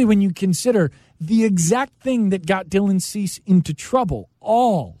 especially when you consider the exact thing that got Dylan Cease into trouble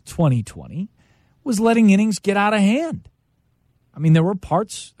all 2020 was letting innings get out of hand. I mean, there were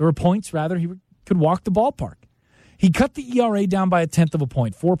points, he could walk the ballpark. He cut the ERA down by 1/10 of a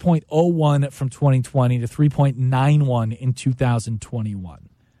point, 4.01 from 2020 to 3.91 in 2021.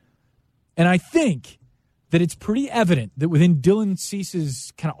 And I think that it's pretty evident that within Dylan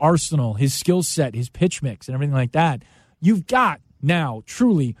Cease's kind of arsenal, his skill set, his pitch mix, and everything like that, you've got now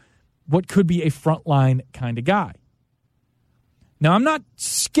truly what could be a frontline kind of guy. Now, I'm not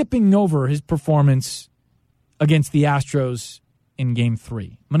skipping over his performance against the Astros in Game 3.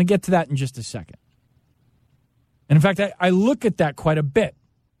 I'm going to get to that in just a second. And in fact, I look at that quite a bit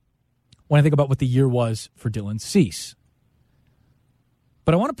when I think about what the year was for Dylan Cease.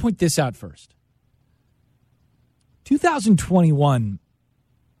 But I want to point this out first. 2021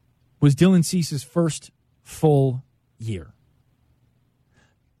 was Dylan Cease's first full year.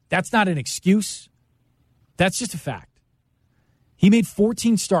 That's not an excuse. That's just a fact. He made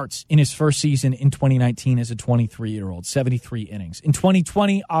 14 starts in his first season in 2019 as a 23-year-old, 73 innings. In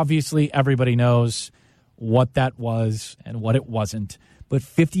 2020, obviously, everybody knows what that was and what it wasn't. But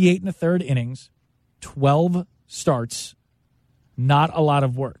 58 1/3 innings, 12 starts, not a lot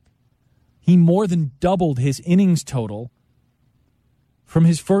of work. He more than doubled his innings total from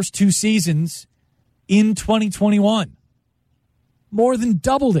his first 2 seasons in 2021. More than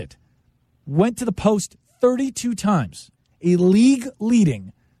doubled it. Went to the post 32 times. A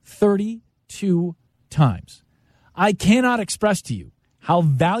league-leading 32 times. I cannot express to you how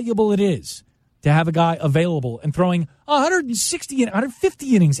valuable it is to have a guy available and throwing 160 and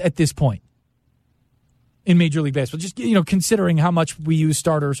 150 innings at this point in Major League Baseball. Just, considering how much we use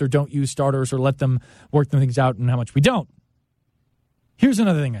starters or don't use starters or let them work things out and how much we don't. Here's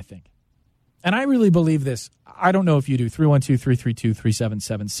another thing I think. And I really believe this. I don't know if you do.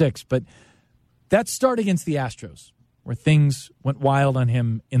 312-332-3776. But that start against the Astros, where things went wild on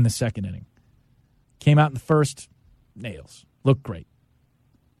him in the second inning. Came out in the first, nails. Looked great.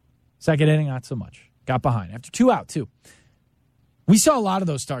 Second inning, not so much. Got behind. After 2 out, too. We saw a lot of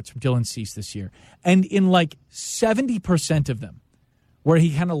those starts from Dylan Cease this year. And in like 70% of them, where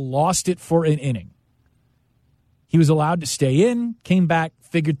he kind of lost it for an inning, he was allowed to stay in, came back,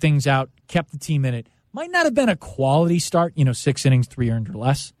 figured things out, kept the team in it. Might not have been a quality start, 6 innings, 3 earned or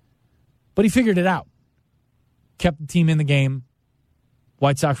less. But he figured it out. Kept the team in the game.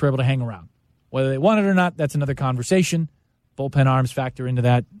 White Sox were able to hang around. Whether they won it or not, that's another conversation. Bullpen arms factor into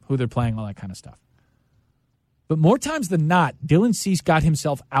that, who they're playing, all that kind of stuff. But more times than not, Dylan Cease got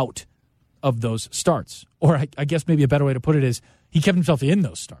himself out of those starts. Or I guess maybe a better way to put it is he kept himself in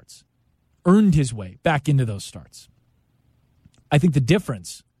those starts. Earned his way back into those starts. I think the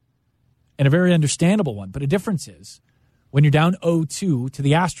difference, and a very understandable one, but a difference is when you're down 0-2 to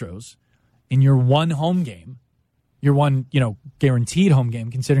the Astros in your one home game, your one, guaranteed home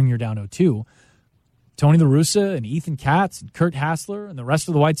game, considering you're down 0-2, Tony La Russa and Ethan Katz and Kurt Hassler and the rest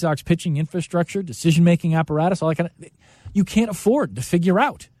of the White Sox pitching infrastructure, decision-making apparatus, all that kind of, you can't afford to figure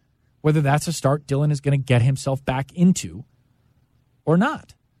out whether that's a start Dylan is going to get himself back into or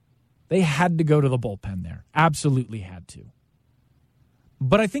not. They had to go to the bullpen there. Absolutely had to.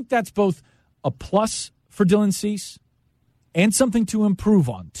 But I think that's both a plus for Dylan Cease and something to improve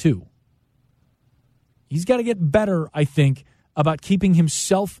on, too. He's got to get better, I think, about keeping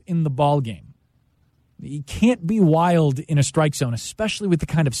himself in the ballgame. He can't be wild in a strike zone, especially with the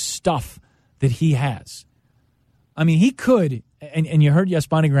kind of stuff that he has. I mean, he could, and you heard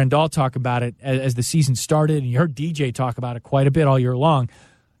Yasmani Grandal talk about it as the season started, and you heard DJ talk about it quite a bit all year long.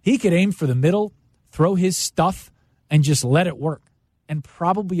 He could aim for the middle, throw his stuff, and just let it work, and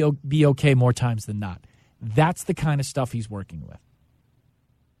probably be okay more times than not. That's the kind of stuff he's working with.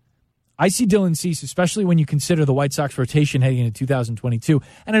 I see Dylan Cease, especially when you consider the White Sox rotation heading into 2022,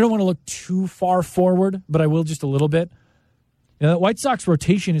 and I don't want to look too far forward, but I will just a little bit. The White Sox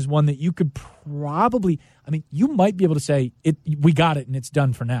rotation is one that you could probably, you might be able to say, we got it and it's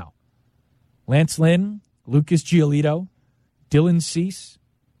done for now. Lance Lynn, Lucas Giolito, Dylan Cease,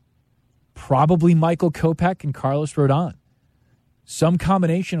 probably Michael Kopech and Carlos Rodon. Some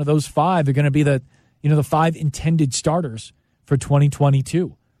combination of those 5 are going to be the 5 intended starters for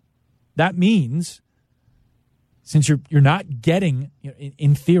 2022. That means, since you're not getting,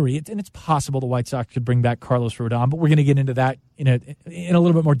 in theory, and it's possible the White Sox could bring back Carlos Rodon, but we're going to get into that in a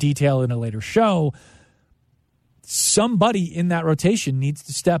little bit more detail in a later show. Somebody in that rotation needs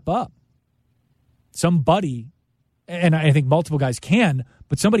to step up. Somebody, and I think multiple guys can,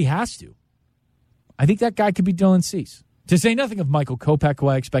 but somebody has to. I think that guy could be Dylan Cease. To say nothing of Michael Kopech, who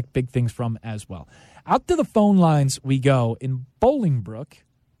I expect big things from as well. Out to the phone lines we go in Bolingbrook.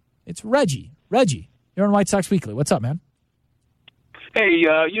 It's Reggie. Reggie, you're on White Sox Weekly. What's up, man? Hey,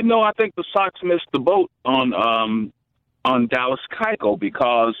 I think the Sox missed the boat on Dallas Keuchel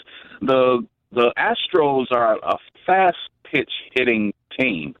because the Astros are a fast pitch hitting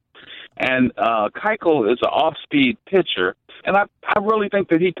team, and Keuchel is an off-speed pitcher, and I really think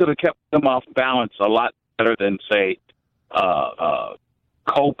that he could have kept them off balance a lot better than, say,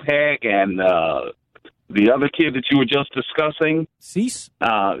 Kopech and the other kid that you were just discussing. Cease?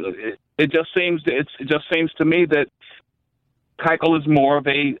 It just seems to me that Keuchel is more of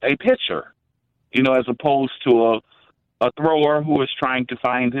a pitcher, as opposed to a thrower who is trying to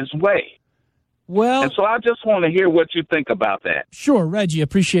find his way. Well, and so I just want to hear what you think about that. Sure, Reggie,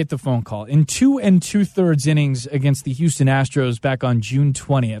 appreciate the phone call. In 2 2/3 innings against the Houston Astros back on June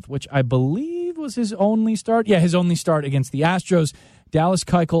 20th, which I believe was his only start. Yeah, his only start against the Astros. Dallas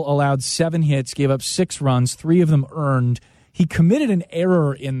Keuchel allowed 7 hits, gave up 6 runs, 3 of them earned. He committed an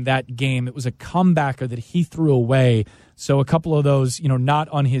error in that game. It was a comebacker that he threw away. So a couple of those, not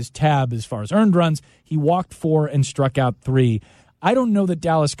on his tab as far as earned runs. He walked 4 and struck out 3. I don't know that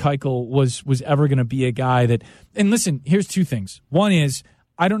Dallas Keuchel was ever going to be a guy that – and listen, here's 2 things. One is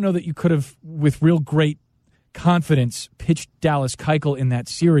I don't know that you could have, with real great confidence, pitched Dallas Keuchel in that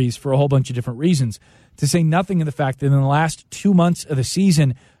series for a whole bunch of different reasons, to say nothing of the fact that in the last 2 months of the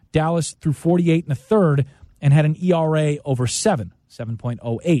season, Dallas threw 48 in the third and had an ERA over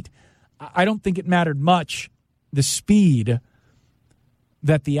 7.08. I don't think it mattered much, the speed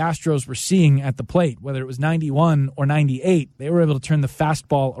that the Astros were seeing at the plate, whether it was 91 or 98, they were able to turn the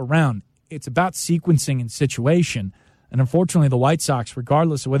fastball around. It's about sequencing and situation. And unfortunately, the White Sox,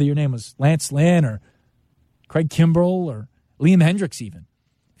 regardless of whether your name was Lance Lynn or Craig Kimbrell or Liam Hendricks even,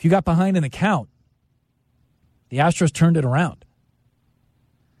 if you got behind in the count, the Astros turned it around.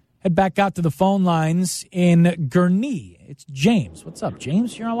 Head back out to the phone lines in Gurnee. It's James. What's up,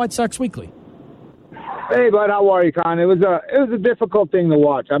 James? You're on White Sox Weekly. Hey, bud, how are you, Con? It was a difficult thing to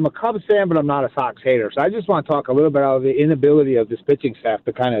watch. I'm a Cubs fan, but I'm not a Sox hater. So I just want to talk a little bit about the inability of this pitching staff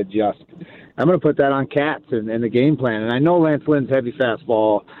to kind of adjust. I'm going to put that on Katz and the game plan. And I know Lance Lynn's heavy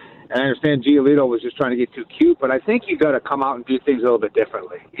fastball, and I understand Giolito was just trying to get too cute, but I think you got to come out and do things a little bit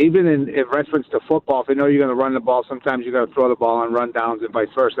differently. Even in reference to football, if you know you're going to run the ball, sometimes you got to throw the ball on run downs and vice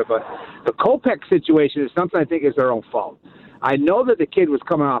versa. But the Kopech situation is something I think is their own fault. I know that the kid was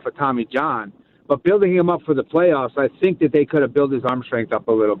coming off of Tommy John, but building him up for the playoffs, I think that they could have built his arm strength up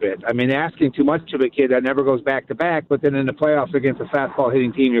a little bit. I mean, asking too much of a kid that never goes back-to-back, but then in the playoffs against a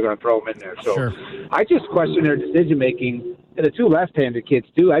fastball-hitting team, you're going to throw him in there. So sure. I just question their decision-making, and the 2 left-handed kids,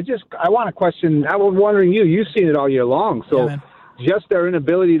 too. I want to question – I was wondering you've seen it all year long. So just their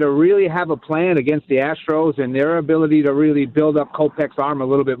inability to really have a plan against the Astros and their ability to really build up Kopech's arm a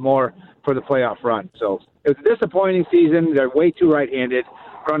little bit more for the playoff run. So it was a disappointing season. They're way too right-handed.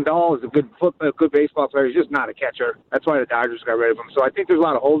 Grandal is a good baseball player. He's just not a catcher. That's why the Dodgers got rid of him. So I think there's a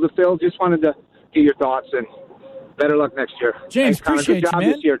lot of holes to fill. Just wanted to get your thoughts, and better luck next year. James, appreciate good job you,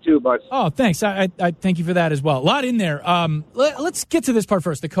 man. This year too, bud. Oh, thanks. I thank you for that as well. A lot in there. Let's get to this part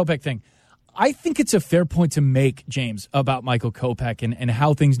first, the Kopech thing. I think it's a fair point to make, James, about Michael Kopech and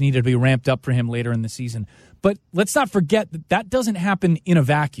how things needed to be ramped up for him later in the season. But let's not forget that doesn't happen in a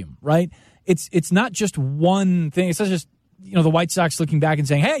vacuum, right? It's not just one thing. It's not just the White Sox looking back and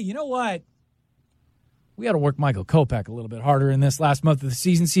saying, hey, you know what? We got to work Michael Kopech a little bit harder in this last month of the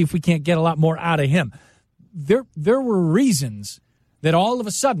season, see if we can't get a lot more out of him. There were reasons that all of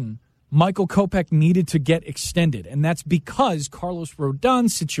a sudden Michael Kopech needed to get extended, and that's because Carlos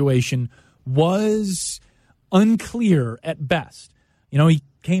Rodon's situation was unclear at best. He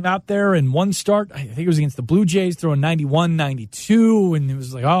came out there in one start, I think it was against the Blue Jays, throwing 91, 92, and it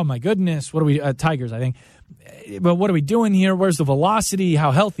was like, oh my goodness, what are we, Tigers, I think. But what are we doing here? Where's the velocity?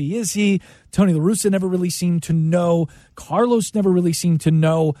 How healthy is he? Tony La Russa never really seemed to know. Carlos never really seemed to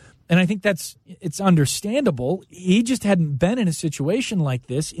know. And I think it's understandable. He just hadn't been in a situation like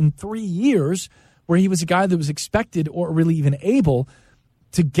this in 3 years where he was a guy that was expected or really even able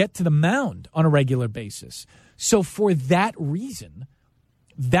to get to the mound on a regular basis. So for that reason,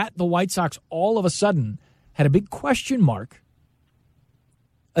 that the White Sox all of a sudden had a big question mark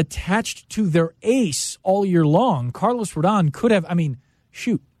attached to their ace all year long. Carlos Rodon could have,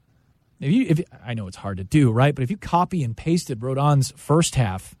 if I know it's hard to do, right? But if you copy and pasted Rodon's first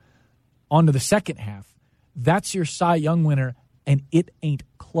half onto the second half, that's your Cy Young winner, and it ain't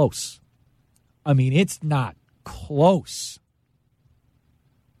close. It's not close.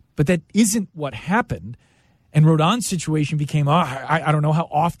 But that isn't what happened. And Rodon's situation became, I don't know how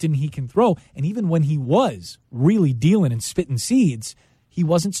often he can throw. And even when he was really dealing and spitting seeds, he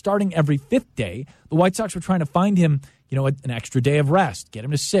wasn't starting every 5th day. The White Sox were trying to find him, an extra day of rest, get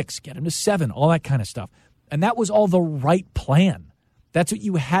him to 6, get him to 7, all that kind of stuff. And that was all the right plan. That's what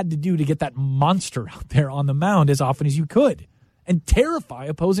you had to do to get that monster out there on the mound as often as you could and terrify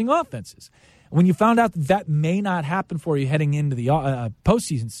opposing offenses. And when you found out that may not happen for you heading into the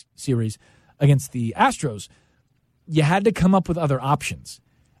postseason series against the Astros, you had to come up with other options.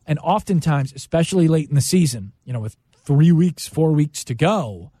 And oftentimes, especially late in the season, with 3 weeks, 4 weeks to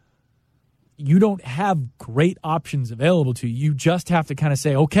go, you don't have great options available to you. You just have to kind of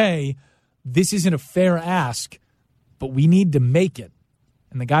say, okay, this isn't a fair ask, but we need to make it.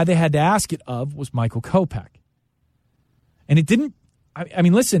 And the guy they had to ask it of was Michael Kopech. And it didn't,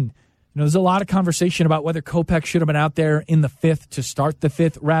 listen, there's a lot of conversation about whether Kopech should have been out there in the 5th to start the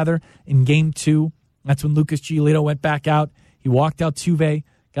 5th, rather, in Game 2. That's when Lucas Giolito went back out. He walked out Tuve,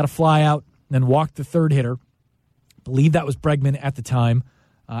 got a fly out, and then walked the third hitter. I believe that was Bregman at the time.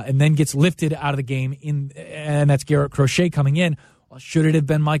 and then gets lifted out of the game, and that's Garrett Crochet coming in. Well, should it have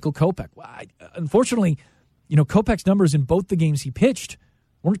been Michael Kopech? Well, unfortunately, Kopech's numbers in both the games he pitched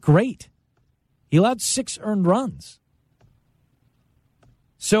weren't great. He allowed 6 earned runs.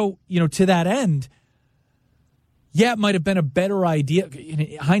 So, to that end, yeah, it might have been a better idea.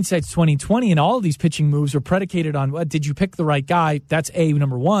 Hindsight's 2020, and all of these pitching moves are predicated on, did you pick the right guy? That's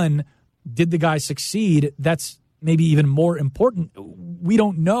number one. Did the guy succeed? That's maybe even more important. We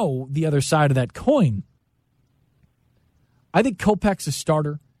don't know the other side of that coin. I think Kopech's a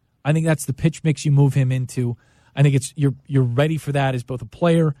starter. I think that's the pitch mix you move him into. I think you're ready for that as both a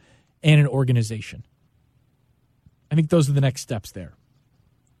player and an organization. I think those are the next steps there.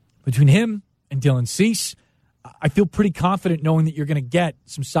 Between him and Dylan Cease, I feel pretty confident knowing that you're going to get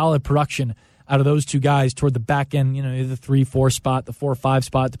some solid production out of those two guys toward the back end, the 3-4 spot, the 4-5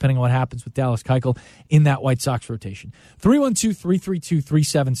 spot, depending on what happens with Dallas Keuchel in that White Sox rotation.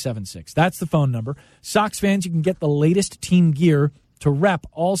 312-332-3776. That's the phone number. Sox fans, you can get the latest team gear to rep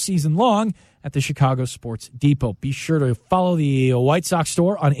all season long at the Chicago Sports Depot. Be sure to follow the White Sox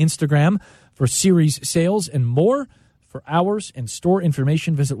store on Instagram for series sales and more. For hours and store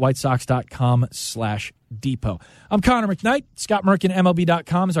information, visit whitesox.com/depot. I'm Connor McKnight. Scott Merkin,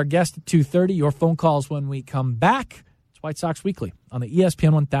 MLB.com, is our guest at 2:30. Your phone calls when we come back. It's White Sox Weekly on the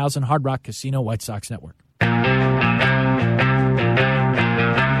ESPN 1000 Hard Rock Casino White Sox Network.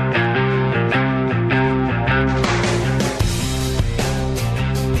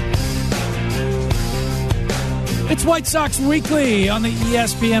 It's White Sox Weekly on the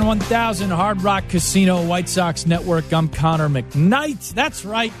ESPN 1000 Hard Rock Casino White Sox Network. I'm Connor McKnight. That's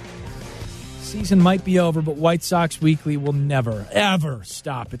right. Season might be over, but White Sox Weekly will never, ever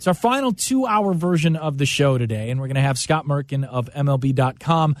stop. It's our final 2-hour version of the show today, and we're going to have Scott Merkin of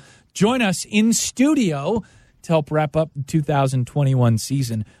MLB.com join us in studio to help wrap up the 2021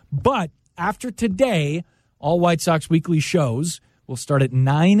 season. But after today, all White Sox Weekly shows will start at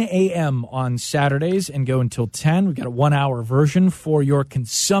 9 a.m. on Saturdays and go until 10. We've got a 1-hour version for your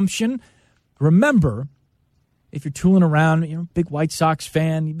consumption. Remember, if you're tooling around, big White Sox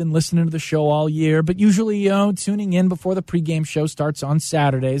fan, you've been listening to the show all year, but usually, tuning in before the pregame show starts on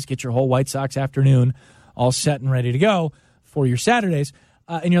Saturdays, get your whole White Sox afternoon all set and ready to go for your Saturdays.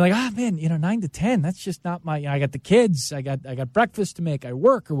 And you're like, man, 9 to 10, that's just not my, I got the kids, I got breakfast to make, I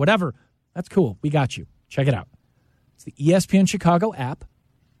work or whatever. That's cool. We got you. Check it out. It's the ESPN Chicago app.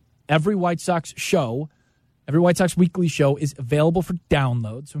 Every White Sox Weekly show is available for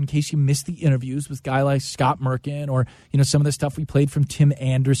download. So in case you missed the interviews with a guy like Scott Merkin or, some of the stuff we played from Tim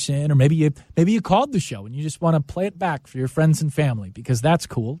Anderson, or maybe you called the show and you just want to play it back for your friends and family because that's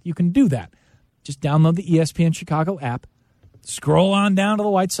cool. You can do that. Just download the ESPN Chicago app, scroll on down to the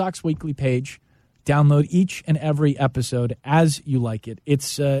White Sox Weekly page, download each and every episode as you like it.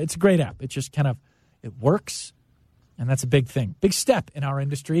 It's a great app. It just it works. And that's a big thing. Big step in our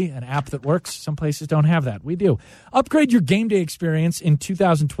industry, an app that works. Some places don't have that. We do. Upgrade your game day experience in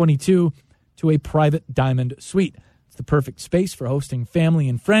 2022 to a private Diamond Suite. It's the perfect space for hosting family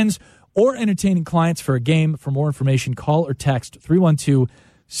and friends or entertaining clients for a game. For more information, call or text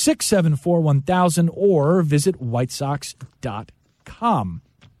 312-674-1000 or visit whitesox.com.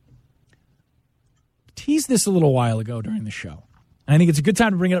 Teased this a little while ago during the show. And I think it's a good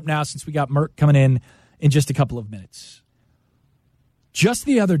time to bring it up now since we got Merck coming in just a couple of minutes. Just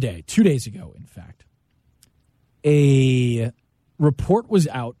the other day, 2 days ago, in fact, a report was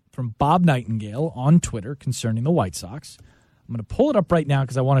out from Bob Nightingale on Twitter concerning the White Sox. I'm going to pull it up right now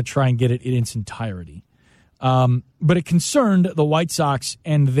because I want to try and get it in its entirety. But it concerned the White Sox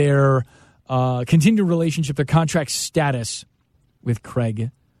and their continued relationship, their contract status with Craig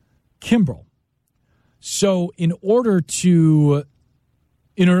Kimbrel. So in order to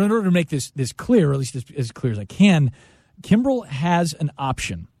make this clear, or at least as clear as I can, Kimbrel has an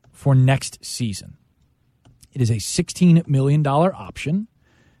option for next season. It is a $16 million option.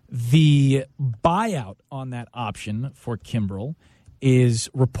 The buyout on that option for Kimbrel is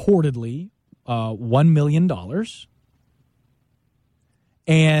reportedly $1 million.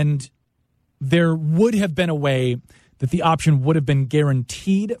 And there would have been a way that the option would have been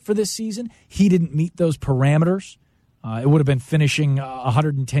guaranteed for this season. He didn't meet those parameters. It would have been finishing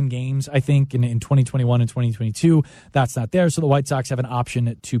 110 games, I think, in 2021 and 2022. That's not there, so the White Sox have an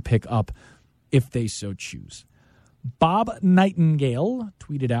option to pick up if they so choose. Bob Nightingale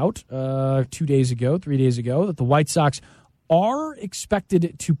tweeted out 3 days ago, that the White Sox are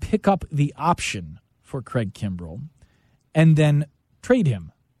expected to pick up the option for Craig Kimbrel and then trade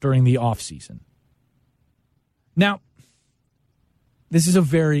him during the offseason. Now, this is a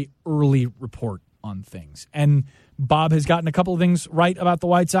very early report on things. And Bob has gotten a couple of things right about the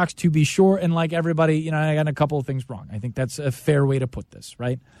White Sox, to be sure, and like everybody, I got a couple of things wrong. I think that's a fair way to put this,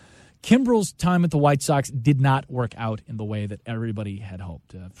 right? Kimbrel's time at the White Sox did not work out in the way that everybody had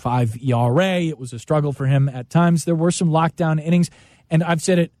hoped. 5 ERA, it was a struggle for him at times. There were some lockdown innings, and I've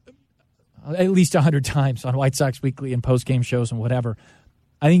said it at least 100 times on White Sox Weekly and post-game shows and whatever.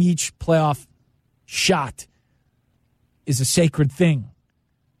 I think each playoff shot is a sacred thing.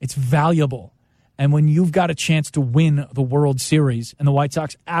 It's valuable. And when you've got a chance to win the World Series, and the White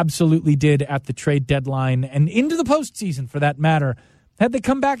Sox absolutely did at the trade deadline and into the postseason for that matter, had they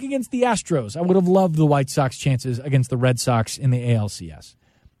come back against the Astros, I would have loved the White Sox chances against the Red Sox in the ALCS.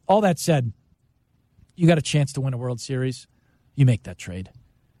 All that said, you got a chance to win a World Series, you make that trade.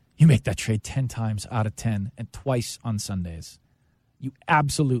 You make that trade 10 times out of 10 and twice on Sundays. You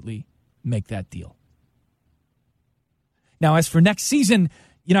absolutely make that deal. Now, as for next season,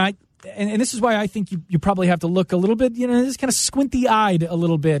 and this is why I think you probably have to look a little bit, just kind of squinty-eyed a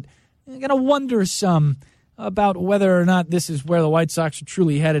little bit. You're going to wonder some about whether or not this is where the White Sox are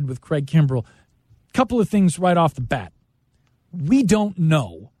truly headed with Craig Kimbrel. Couple of things right off the bat. We don't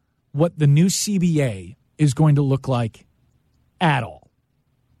know what the new CBA is going to look like at all.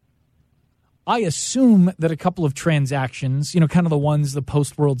 I assume that a couple of transactions, kind of the ones, the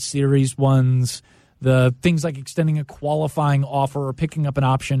post-World Series ones, the things like extending a qualifying offer or picking up an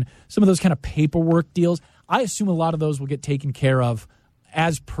option, some of those kind of paperwork deals, I assume a lot of those will get taken care of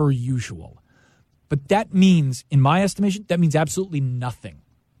as per usual. But that means, in my estimation, that means absolutely nothing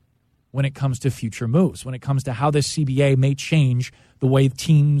when it comes to future moves, when it comes to how this CBA may change the way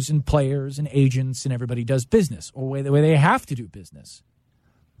teams and players and agents and everybody does business, or the way they have to do business.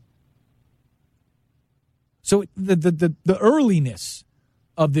 So the earliness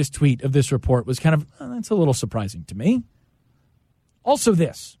of this tweet, of this report, was kind of, that's a little surprising to me. Also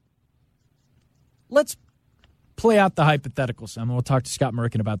this. Let's play out the hypothetical some, and we'll talk to Scott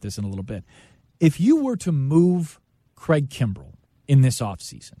Merkin about this in a little bit. If you were to move Craig Kimbrel in this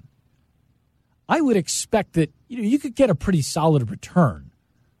offseason, I would expect that you could get a pretty solid return.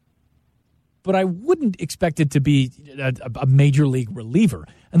 But I wouldn't expect it to be a major league reliever.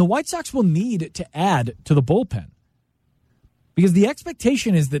 And the White Sox will need to add to the bullpen. Because the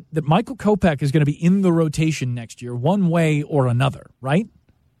expectation is that Michael Kopech is going to be in the rotation next year one way or another, right?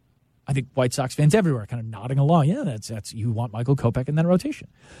 I think White Sox fans everywhere are kind of nodding along. Yeah, that's you want Michael Kopech in that rotation.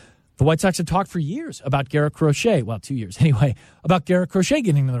 The White Sox have talked for years about Garrett Crochet, 2 years anyway, about Garrett Crochet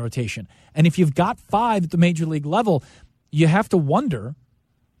getting in the rotation. And if you've got 5 at the major league level, you have to wonder,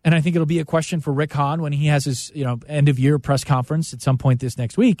 and I think it'll be a question for Rick Hahn when he has his end-of-year press conference at some point this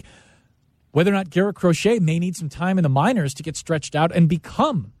next week, whether or not Garrett Crochet may need some time in the minors to get stretched out and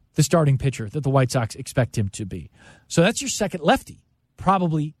become the starting pitcher that the White Sox expect him to be. So that's your second lefty,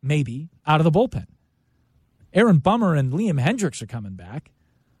 probably, maybe, out of the bullpen. Aaron Bummer and Liam Hendricks are coming back.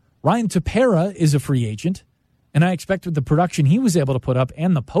 Ryan Tepera is a free agent, and I expect with the production he was able to put up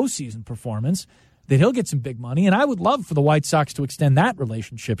and the postseason performance that he'll get some big money, and I would love for the White Sox to extend that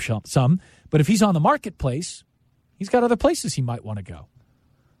relationship some, but if he's on the marketplace, he's got other places he might want to go.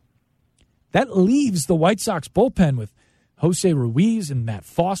 That leaves the White Sox bullpen with Jose Ruiz and Matt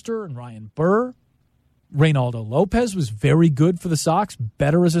Foster and Ryan Burr. Reynaldo Lopez was very good for the Sox,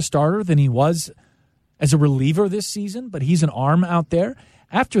 better as a starter than he was as a reliever this season, but he's an arm out there.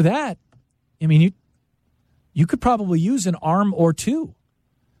 After that, you could probably use an arm or two.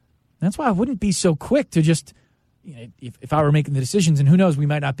 That's why I wouldn't be so quick to just, if I were making the decisions, and who knows, we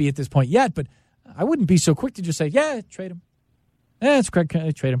might not be at this point yet, but I wouldn't be so quick to just say, yeah, trade him. It's Craig,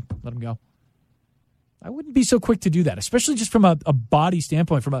 trade him, let him go. I wouldn't be so quick to do that, especially just from a body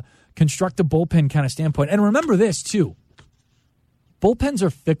standpoint, from a construct a bullpen kind of standpoint. And remember this, too. Bullpens are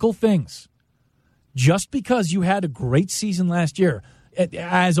fickle things. Just because you had a great season last year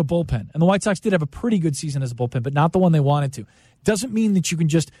as a bullpen, and the White Sox did have a pretty good season as a bullpen, but not the one they wanted to, doesn't mean that you can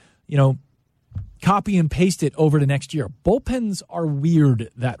just, copy and paste it over to next year. Bullpens are weird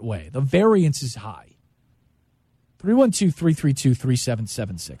that way. The variance is high.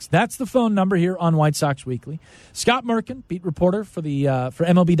 312-332-3776. That's the phone number here on White Sox Weekly. Scott Merkin, beat reporter for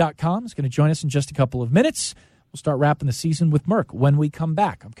MLB.com, is going to join us in just a couple of minutes. We'll start wrapping the season with Merk when we come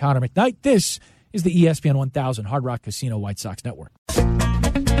back. I'm Connor McKnight. This is the ESPN 1000 Hard Rock Casino White Sox Network.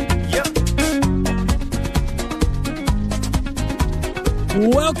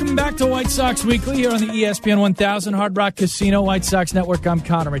 Welcome back to White Sox Weekly here on the ESPN 1000 Hard Rock Casino White Sox Network. I'm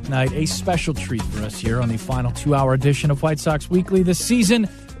Connor McKnight. A special treat for us here on the final 2-hour edition of White Sox Weekly this season.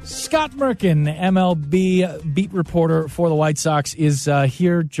 Scott Merkin, MLB beat reporter for the White Sox, is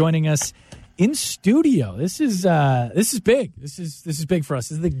here joining us in studio. This is big. This is big for us.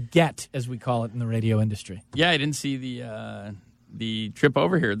 This is the get, as we call it in the radio industry. Yeah, I didn't see the trip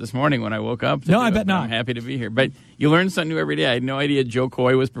over here this morning when I woke up. No, I bet not. I'm happy to be here. But you learn something new every day. I had no idea Joe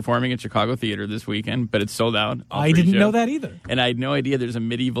Coy was performing at Chicago Theater this weekend, but it's sold out. I didn't know that either. And I had no idea there's a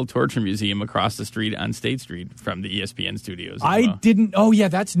medieval torture museum across the street on State Street from the ESPN studios. I didn't. Oh, yeah,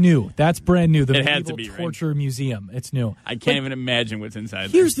 that's new. That's brand new. The it medieval had to be, torture right? museum. It's new. I can't even imagine what's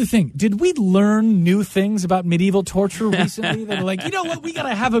inside Here's there. the thing. Did we learn new things about medieval torture recently that are like, you know what, we got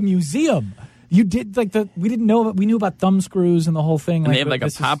to have a museum? You did we didn't know, we knew about thumb screws and the whole thing. And they have like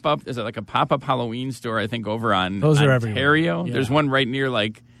a pop-up, is it like a pop-up Halloween store, I think, over on Those are Ontario? Yeah. There's one right near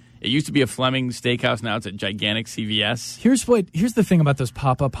it used to be a Fleming's Steakhouse, now it's a gigantic CVS. Here's the thing about those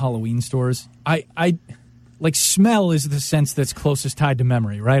pop-up Halloween stores. I smell is the sense that's closest tied to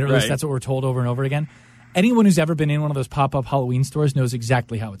memory, right? Or at least that's what we're told over and over again. Anyone who's ever been in one of those pop-up Halloween stores knows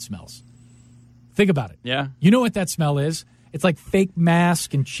exactly how it smells. Think about it. Yeah. You know what that smell is? It's like fake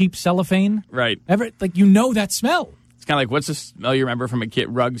mask and cheap cellophane. Right. You know that smell. It's kind of like, what's the smell you remember from a kit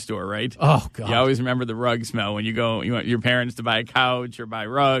rug store, right? Oh, God. You always remember the rug smell when you want your parents to buy a couch or buy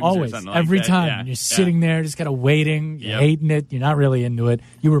rugs Always. or something Every like that. time. Yeah. And you're sitting there just kind of waiting. You're hating it. You're not really into it.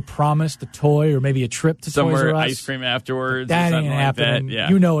 You were promised a toy or maybe a trip to somewhere Toys R Us. ice cream afterwards That or something ain't like happening. that. Yeah.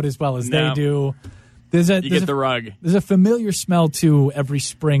 You know it as well as they do. You get the rug. There's a familiar smell, too, every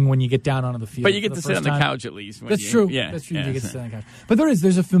spring when you get down onto the field. But you get to sit on the couch at least. That's true. Yeah. That's true. You get to sit on the couch. But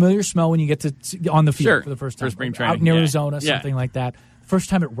there's a familiar smell when you get to on the field for the first time. For spring training. Out in Arizona, something like that. First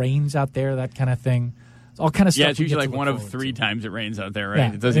time it rains out there, that kind of thing. It's all kind of stuff. Yeah, it's usually like one of 3 times it rains out there,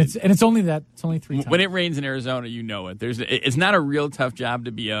 right? Yeah, it's only that. It's only 3 times. When it rains in Arizona, you know it. It's not a real tough job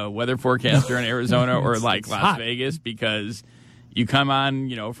to be a weather forecaster in Arizona or like Las hot. Vegas because you come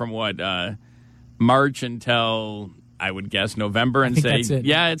on, from March until I would guess November and say,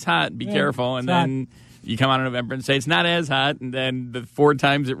 yeah, it's hot, be careful. And then you come on in November and say it's not as hot. And then the 4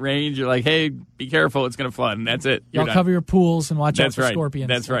 times it rains, you're like, hey, be careful, it's going to flood. And that's it. Y'all cover your pools and watch out for scorpions.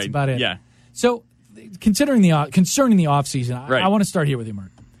 That's right. That's about it. Yeah. So concerning the offseason, I want to start here with you,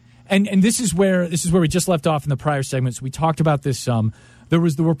 Mark. And this is where we just left off in the prior segments. We talked about this some. There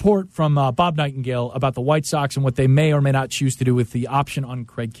was the report from Bob Nightingale about the White Sox and what they may or may not choose to do with the option on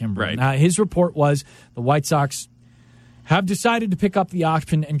Craig Kimbrel. Right. Now, his report was the White Sox have decided to pick up the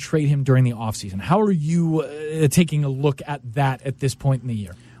option and trade him during the offseason. How are you taking a look at that at this point in the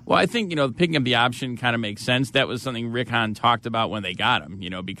year? Well, I think, picking up the option kind of makes sense. That was something Rick Hahn talked about when they got him,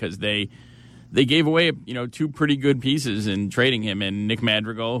 because they gave away, 2 pretty good pieces in trading him, and Nick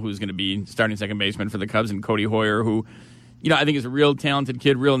Madrigal, who's going to be starting second baseman for the Cubs, and Cody Hoyer, who, I think is a real talented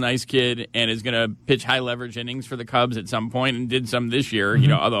kid, real nice kid, and is going to pitch high leverage innings for the Cubs at some point, and did some this year,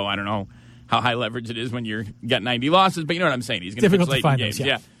 although I don't know how high leverage it is when you got 90 losses, but you know what I'm saying. He's going to pitch late in games.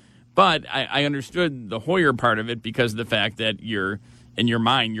 Yeah. But I understood the Hoyer part of it because of the fact that in your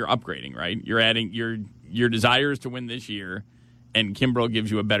mind, you're upgrading, right? You're adding your desires to win this year, and Kimbrel gives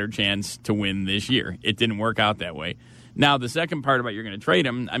you a better chance to win this year. It didn't work out that way. Now, the second part about you're going to trade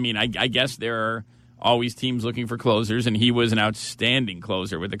him, I mean, I guess there are always teams looking for closers, and he was an outstanding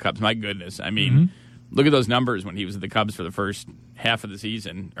closer with the Cubs. My goodness. I mean, look at those numbers when he was at the Cubs for the first half of the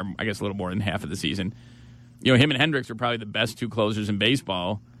season, or I guess a little more than half of the season. Him and Hendricks are probably the best 2 closers in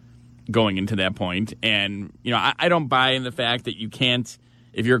baseball going into that point. And, I don't buy in the fact that you can't,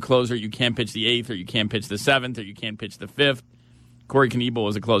 if you're a closer, you can't pitch the 8th, or you can't pitch the 7th, or you can't pitch the 5th. Corey Knebel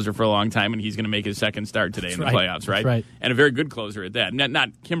was a closer for a long time, and he's going to make his second start today in the playoffs, right? That's right. And a very good closer at that. Not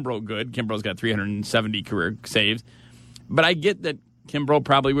Kimbrel good. Kimbrel's got 370 career saves. But I get that Kimbrel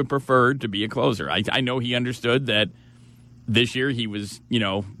probably would prefer to be a closer. I know he understood that this year he was,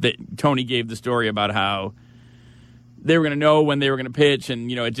 that Tony gave the story about how they were going to know when they were going to pitch, and,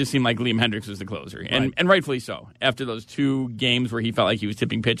 it just seemed like Liam Hendricks was the closer. And rightfully so. After those 2 games where he felt like he was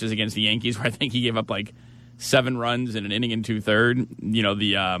tipping pitches against the Yankees, where I think he gave up 7 runs in an inning and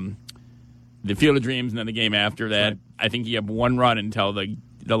 2/3, the Field of Dreams, and then the game after that, right. I think he had 1 run until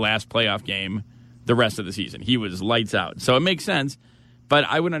the last playoff game the rest of the season. He was lights out. So it makes sense. But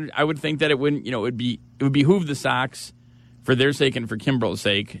I would think that it wouldn't, it would behoove the Sox, for their sake and for Kimbrel's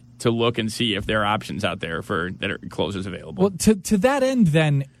sake, to look and see if there are options out there that are closers available. Well, to that end,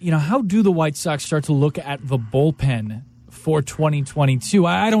 then, how do the White Sox start to look at the bullpen for 2022?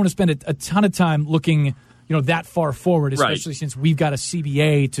 I don't want to spend a ton of time looking, that far forward, especially since we've got a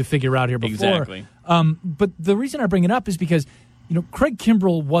CBA to figure out here before. Exactly. But the reason I bring it up is because, Craig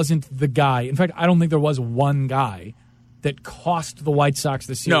Kimbrel wasn't the guy. In fact, I don't think there was one guy that cost the White Sox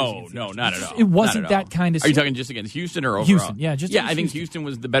the series. No, not at all. It wasn't that kind of. Are you talking just against Houston or overall? Houston, yeah, I think Houston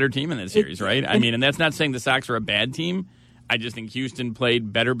was the better team in that series, right? And that's not saying the Sox are a bad team. I just think Houston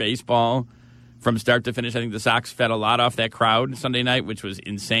played better baseball, from start to finish. I think the Sox fed a lot off that crowd Sunday night, which was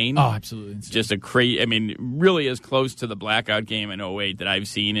insane. Oh, absolutely insane. Just a crazy, I mean, really as close to the blackout game in 2008 that I've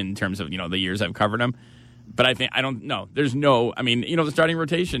seen in terms of, the years I've covered them. But I don't know. There's no, the starting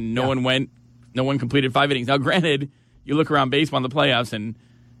rotation, no one completed 5 innings. Now, granted, you look around baseball in the playoffs and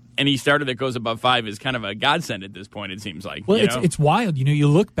any starter that goes above 5 is kind of a godsend at this point, it seems like. Well, it's wild. You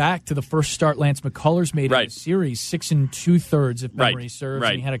look back to the first start Lance McCullers made in the series, 6 2/3 if memory serves,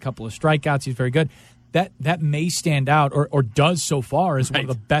 and he had a couple of strikeouts. He's very good. That may stand out, or does so far, as one of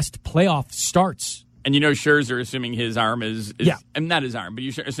the best playoff starts. And Scherzer, assuming his arm is not his arm, but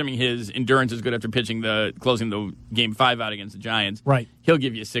you're assuming his endurance is good after closing the Game 5 out against the Giants. Right. He'll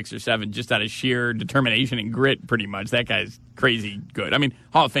give you 6 or 7 just out of sheer determination and grit, pretty much. That guy's crazy good.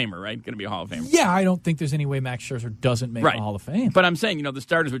 Hall of Famer, right? Going to be a Hall of Famer. Yeah, I don't think there's any way Max Scherzer doesn't make a Hall of Fame. But I'm saying, the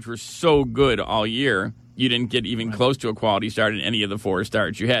starters which were so good all year, you didn't get even close to a quality start in any of the 4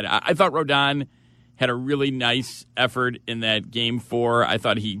 starts you had. I thought Rodon had a really nice effort in that Game 4. I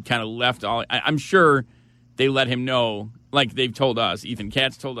thought he kind of left all... I'm sure they let him know, like they've told us. Ethan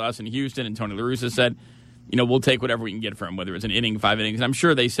Katz told us in Houston, and Tony La Russa said, we'll take whatever we can get from him, whether it's an inning, 5 innings. And I'm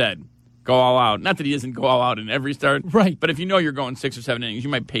sure they said, go all out. Not that he doesn't go all out in every start. Right. But if you're going 6 or 7 innings, you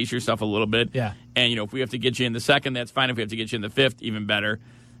might pace yourself a little bit. Yeah. And, if we have to get you in the second, that's fine. If we have to get you in the 5th, even better.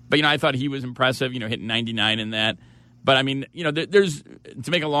 But, I thought he was impressive, hitting 99 in that. But, there's... To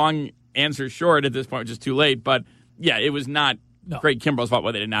make a long answer short at this point, which is too late, but yeah, it was not Craig Kimbrell's fault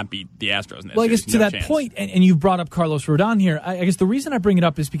why they did not beat the Astros in that series. I guess to that point, and you've brought up Carlos Rodon here, I guess the reason I bring it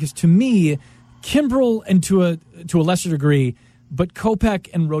up is because to me, Kimbrell, and to a lesser degree, but Kopech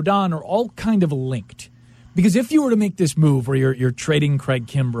and Rodon are all kind of linked. Because if you were to make this move where you're trading Craig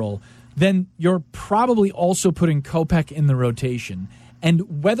Kimbrell, then you're probably also putting Kopech in the rotation.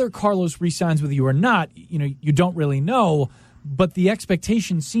 And whether Carlos re-signs with you or not, you don't really know. But the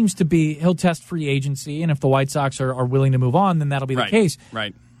expectation seems to be he'll test free agency, and if the White Sox are willing to move on, then that'll be the case.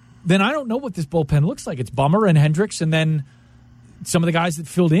 Right. Then I don't know what this bullpen looks like. It's Bummer and Hendricks, and then some of the guys that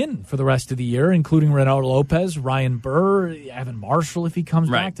filled in for the rest of the year, including Reynaldo Lopez, Ryan Burr, Evan Marshall if he comes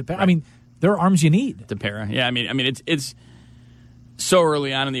back. There are arms you need. DePera. Yeah, it's so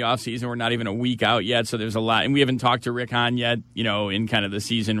early on in the offseason. We're not even a week out yet, so there's a lot. And we haven't talked to Rick Hahn yet, in kind of the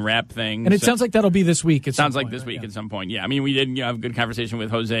season wrap thing. And it sounds like that'll be this week at some point. Sounds like this week at some point, yeah. We did have a good conversation with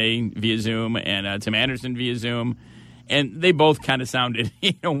Jose via Zoom and Tim Anderson via Zoom. And they both kind of sounded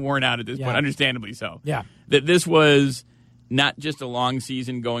worn out at this point, understandably so. Yeah. That this was not just a long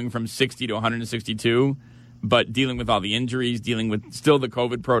season going from 60 to 162, but dealing with all the injuries, dealing with still the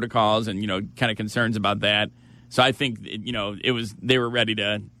COVID protocols and, kind of concerns about that. So I think, they were ready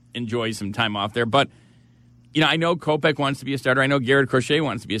to enjoy some time off there. But, I know Kopech wants to be a starter. I know Garrett Crochet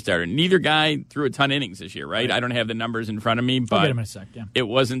wants to be a starter. Neither guy threw a ton of innings this year, right? I don't have the numbers in front of me, but I'll get him in a sec, yeah. It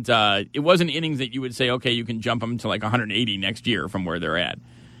wasn't innings that you would say, okay, you can jump them to like 180 next year from where they're at.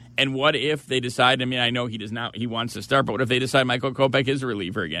 And what if they decide, I know he wants to start, but what if they decide Michael Kopech is a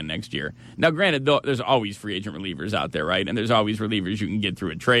reliever again next year? Now, granted, there's always free agent relievers out there, right? And there's always relievers you can get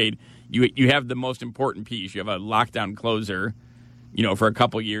through a trade. You have the most important piece. You have a lockdown closer, for a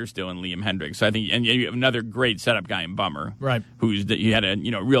couple years still in Liam Hendricks. So I think, and you have another great setup guy in Bummer, right? You had a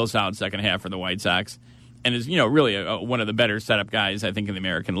real solid second half for the White Sox, and is really one of the better setup guys I think in the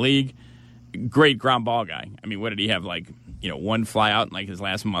American League. Great ground ball guy. What did he have, one fly out in his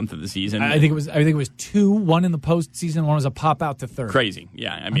last month of the season? I think it was 2, one in the postseason, one was a pop out to third. Crazy,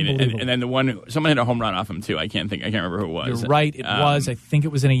 yeah. And then the one, someone hit a home run off him too. I can't remember who it was. You're right, it was. I think it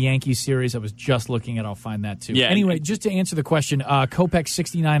was in a Yankees series. I was just looking at. I'll find that too. Yeah. Anyway, just to answer the question, Kopech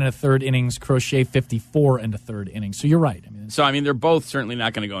 69 and a third innings, Crochet 54 and a third innings. So you're right. They're both certainly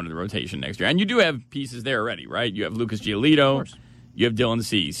not going to go into the rotation next year. And you do have pieces there already, right? You have Lucas Giolito. You have Dylan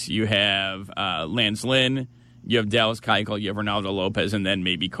Cease. You have Lance Lynn. You have Dallas Keuchel. You have Reynaldo Lopez, and then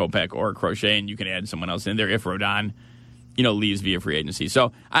maybe Kopech or Crochet, and you can add someone else in there if Rodon, leaves via free agency.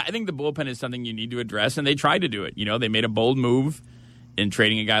 So I think the bullpen is something you need to address, and they tried to do it. They made a bold move in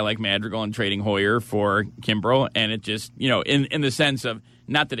trading a guy like Madrigal and trading Hoyer for Kimbrell, and it just, in the sense of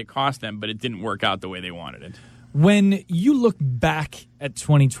not that it cost them, but it didn't work out the way they wanted it. When you look back at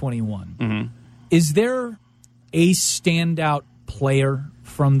 2021, is there a standout player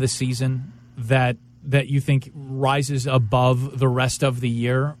from the season that you think rises above the rest of the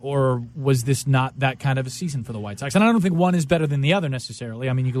year, or was this not that kind of a season for the White Sox? And I don't think one is better than the other necessarily.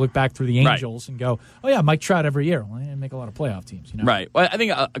 You can look back through the Angels and go, oh yeah, Mike Trout every year. Well, they didn't make a lot of playoff teams, Right. Well, I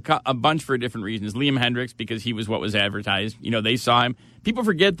think a bunch for different reasons. Liam Hendricks, because he was what was advertised. They saw him. People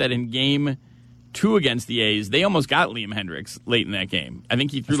forget that in game 2 against the A's, they almost got Liam Hendriks late in that game. I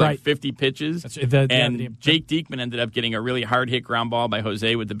think he threw 50 pitches. And Jake Diekman ended up getting a really hard hit ground ball by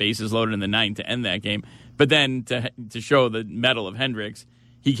Jose with the bases loaded in the 9th to end that game. But then to show the mettle of Hendricks,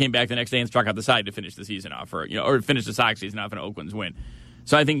 he came back the next day and struck out the side to finish the season off, or finish the Sox season off in Oakland's win.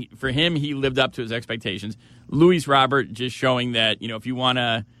 So I think for him, he lived up to his expectations. Luis Robert just showing that, if you want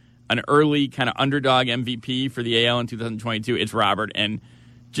an early kind of underdog MVP for the AL in 2022, it's Robert. And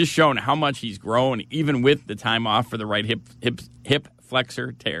just showing how much he's grown, even with the time off for the right hip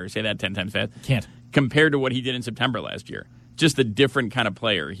flexor tear. Say that 10 times fast. Can't. Compared to what he did in September last year. Just the different kind of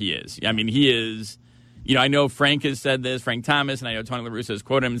player he is. I mean, he is... I know Frank has said this, Frank Thomas, and I know Tony La Russa has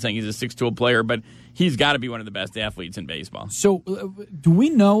quoted him saying he's a 6-tool player, but he's got to be one of the best athletes in baseball. So, do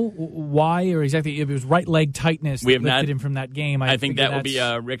we know why or exactly if it was right leg tightness that lifted him from that game? I think that will be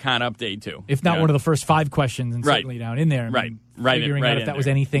a Rick Hahn update, too. If not one of the first 5 questions, and certainly down in there. Figuring out if that was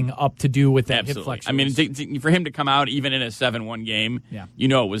anything up to do with that hip flexor. I mean, for him to come out even in a 7-1 game,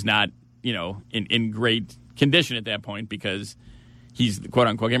 it was not, in great condition at that point because he's the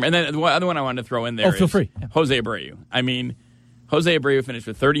quote-unquote gamer. And then the other one I wanted to throw in there feel free. Jose Abreu. I mean, Jose Abreu finished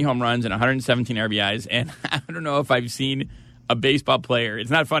with 30 home runs and 117 RBIs, and I don't know if I've seen a baseball player, it's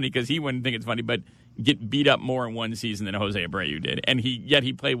not funny because he wouldn't think it's funny, but get beat up more in one season than Jose Abreu did. And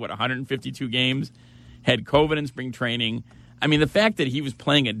he played, 152 games, had COVID in spring training. I mean, the fact that he was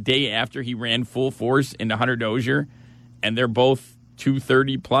playing a day after he ran full force into Hunter Dozier, and they're both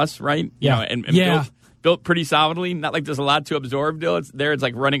 230-plus, right? Yeah. And built pretty solidly. Not like there's a lot to absorb, Dill. It's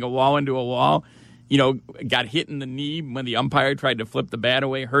like running a wall into a wall. Got hit in the knee when the umpire tried to flip the bat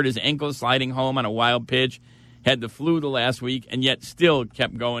away, hurt his ankle sliding home on a wild pitch, had the flu the last week, and yet still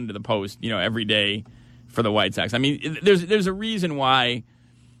kept going to the post, every day for the White Sox. I mean, there's a reason why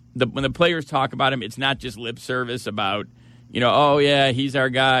when the players talk about him, it's not just lip service about, oh, yeah, he's our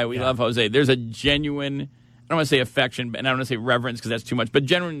guy. We love Jose. There's a genuine, I don't want to say affection, and I don't want to say reverence because that's too much, but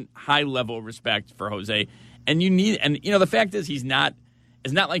genuine high-level respect for Jose. And the fact is it's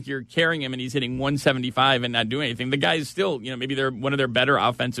not like you're carrying him and he's hitting 175 and not doing anything. The guy is still, maybe they're one of their better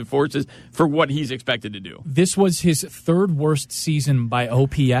offensive forces for what he's expected to do. This was his 3rd worst season by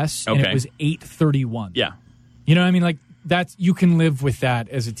OPS, and it was 831. Yeah. You know what I mean? Like, that's, you can live with that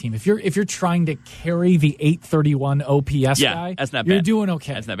as a team. If you're trying to carry the 831 OPS guy, that's not you're bad. doing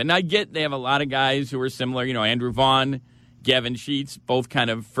okay. That's not bad. And I get they have a lot of guys who are similar. Andrew Vaughn, Gavin Sheets, both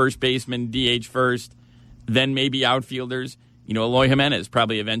kind of first baseman, DH first, then maybe outfielders. Eloy Jimenez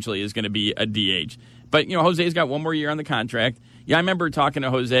probably eventually is going to be a DH. But, Jose's got one more year on the contract. Yeah, I remember talking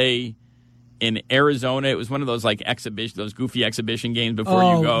to Jose in Arizona. It was one of those those goofy exhibition games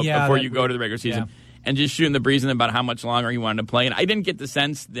before you go to the regular season. Yeah. And just shooting the breeze about how much longer he wanted to play. And I didn't get the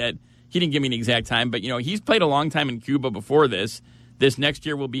sense that he didn't give me an exact time, but, he's played a long time in Cuba before this. This next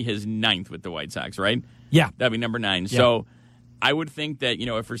year will be his 9th with the White Sox, right? Yeah. That'd be number 9. Yeah. So I would think that,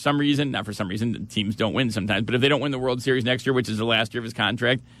 if for some reason, teams don't win sometimes, but if they don't win the World Series next year, which is the last year of his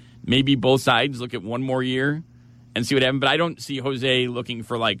contract, maybe both sides look at one more year and see what happens. But I don't see Jose looking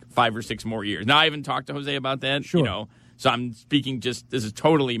for 5 or 6 more years. Now, I haven't talked to Jose about that, sure. So I'm speaking this is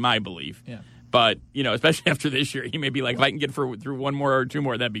totally my belief. Yeah. But, especially after this year, he may be like, if I can get through 1 more or 2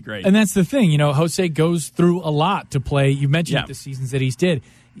 more, that'd be great. And that's the thing. Jose goes through a lot to play. You mentioned the seasons that he's did.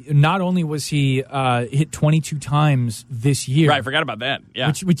 Not only was he hit 22 times this year. Right, I forgot about that.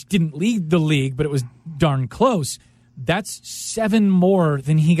 Yeah. Which didn't lead the league, but it was darn close. That's 7 more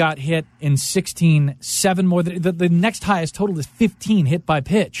than he got hit in 16. 7 more. The next highest total is 15 hit by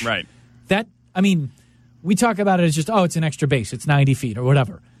pitch. Right. We talk about it as just, it's an extra base. It's 90 feet or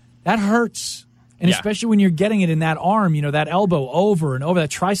whatever. That hurts. And especially when you're getting it in that arm, that elbow over and over, that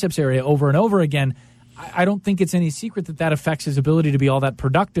triceps area over and over again. I don't think it's any secret that affects his ability to be all that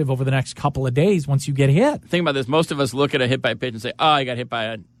productive over the next couple of days once you get hit. Think about this. Most of us look at a hit by pitch and say, I got hit by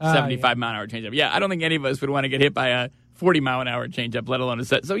a 75-mile-an-hour changeup. Yeah, I don't think any of us would want to get hit by a 40-mile-an-hour changeup, let alone a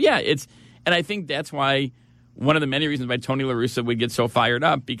set. So, and I think that's why one of the many reasons why Tony La Russa would get so fired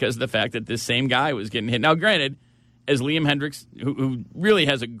up, because of the fact that this same guy was getting hit. Now, granted, as Liam Hendriks, who really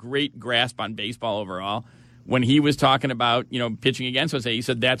has a great grasp on baseball overall, when he was talking about, pitching against Jose, he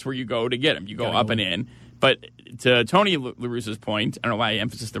said that's where you go to get him. You go up and in. But to Tony La Russa's point, I don't know why I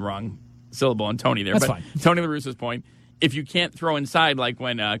emphasized the wrong syllable on Tony there. That's but fine. Tony La Russa's point, if you can't throw inside like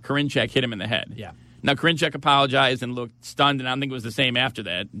when Karinchak hit him in the head. Yeah. Now, Karinchak apologized and looked stunned, and I don't think it was the same after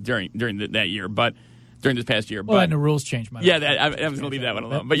that during that year, but during this past year. Well, and the rules changed. I was going to leave that one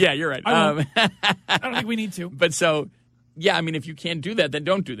alone. But, you're right. I don't think we need to. But so, if you can't do that, then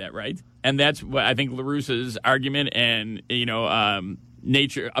don't do that, right? And that's what I think La Russa's argument and,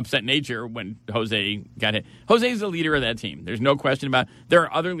 upset nature when Jose got hit. Jose's the leader of that team. There's no question about it. There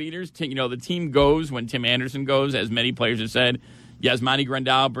are other leaders. The team goes when Tim Anderson goes, as many players have said. Yasmani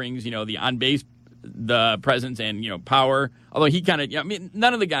Grandal brings, the on-base the presence and, power. Although he kind of,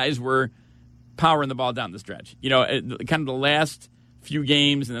 none of the guys were powering the ball down the stretch. Kind of the last few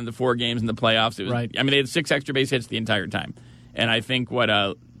games and then the 4 games in the playoffs. It was, right. They had 6 extra base hits the entire time. And I think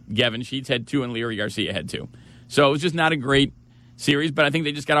Gavin Sheets had 2 and Leary Garcia had 2. So it was just not a great series, but I think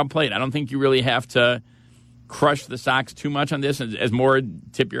they just got outplayed. I don't think you really have to crush the Sox too much on this as more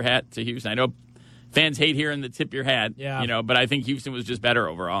tip your hat to Houston. I know fans hate hearing the tip your hat, but I think Houston was just better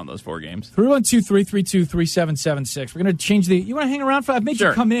overall in those 4 games. 312-332-3776. We're going to change you want to hang around for? I've made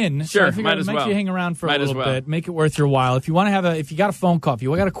you come in. Sure, so I figured I'd make you hang around for a little bit. Make it worth your while. If you want to if you got a phone call, if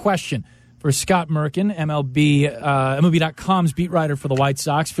you got a question for Scott Merkin, MLB.com's beat writer for the White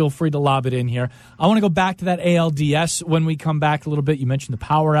Sox, feel free to lob it in here. I want to go back to that ALDS when we come back a little bit. You mentioned the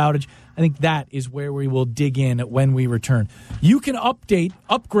power outage. I think that is where we will dig in when we return. You can upgrade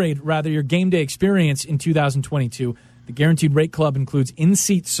your game day experience in 2022. The Guaranteed Rate Club includes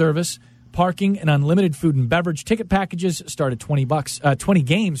in-seat service, parking, and unlimited food and beverage. Ticket packages start at $20, 20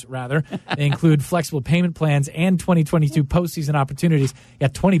 games rather. They include flexible payment plans and 2022 postseason opportunities. You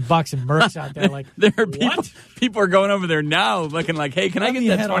got $20 and Mercs out there like, there are what? People are going over there now looking like, hey, can I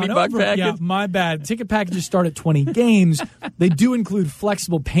get that $20 package? Yeah, my bad. Ticket packages start at 20 games. They do include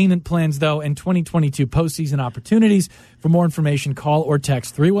flexible payment plans, though, and 2022 postseason opportunities. For more information, call or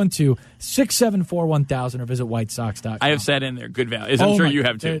text 312-674-1000 or visit whitesox.com. I have sat in there. Good value. As I'm sure you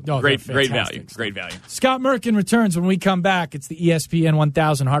have, too. Great value. Great value. Scott Merkin returns when we come back. It's the ESPN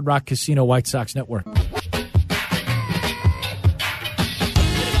 1000 Hard Rock Casino White Sox Network.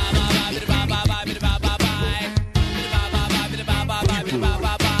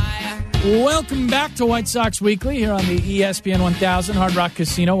 Welcome back to White Sox Weekly here on the ESPN 1000 Hard Rock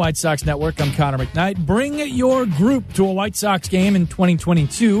Casino White Sox Network. I'm Connor McKnight. Bring your group to a White Sox game in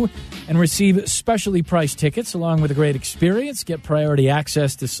 2022 and receive specially priced tickets along with a great experience. Get priority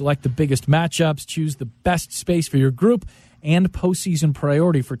access to select the biggest matchups, choose the best space for your group, and postseason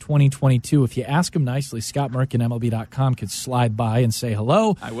priority for 2022. If you ask him nicely, Scott Merkin, MLB.com, could slide by and say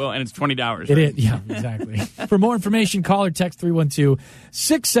hello. I will, and it's $20. It is, yeah, exactly. For more information, call or text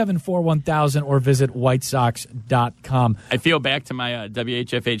 312-674-1000 or visit whitesox.com. I feel back to my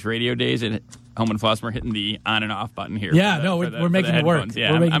WHFH radio days at Home and Flossmoor hitting the on and off button here. Yeah, we're making it work.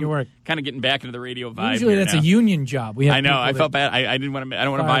 Yeah, we're making it work. Kind of getting back into the radio vibe. Usually that's a union job. We have I know. I felt bad. I didn't want to. I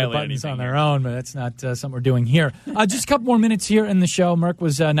don't want to violate buttons anything on their own, but that's not something we're doing here. Just a couple more minutes here in the show. Merck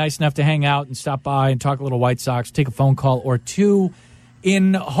was nice enough to hang out and stop by and talk a little White Sox. Take a phone call or two.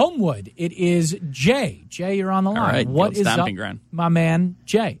 In Homewood, it is Jay. Jay, you're on the line. All right, what is up, ground. My man,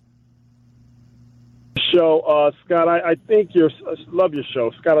 Jay? Show, Scott. I think love your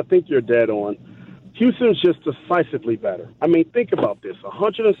show, Scott. I think you're dead on. Houston's just decisively better. I mean, think about this: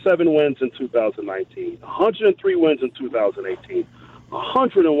 107 wins in 2019, 103 wins in 2018,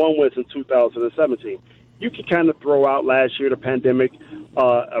 101 wins in 2017. You can kind of throw out last year, the pandemic,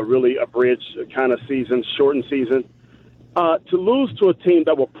 a bridge kind of season, shortened season. To lose to a team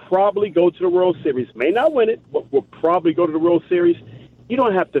that will probably go to the World Series, may not win it, but will probably go to the World Series, you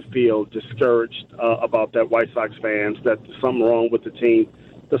don't have to feel discouraged about that, White Sox fans, that there's something wrong with the team.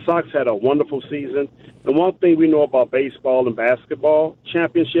 The Sox had a wonderful season. And one thing we know about baseball and basketball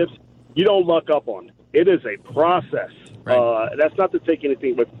championships, you don't luck up on it. It is a process. Right. That's not to take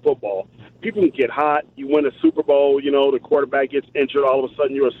anything with football. People can get hot. You win a Super Bowl, the quarterback gets injured. All of a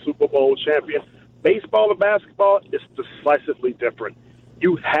sudden, you're a Super Bowl champion. Baseball and basketball is decisively different.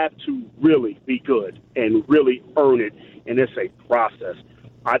 You have to really be good and really earn it, and it's a process.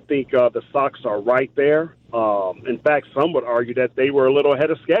 I think the Sox are right there. In fact, some would argue that they were a little ahead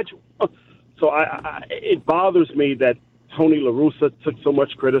of schedule. So it bothers me that Tony La Russa took so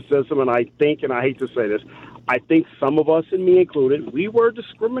much criticism, and I think, and I hate to say this, I think some of us, and me included, we were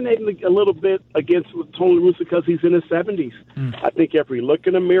discriminating a little bit against Tony La Russa because he's in his 70s. I think if we look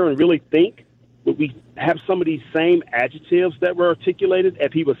in the mirror and really think, would we have some of these same adjectives that were articulated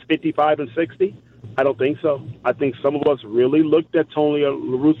if he was 55 and 60? I don't think so. I think some of us really looked at Tony La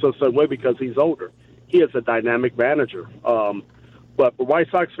Russa a certain way because he's older. He is a dynamic manager. But for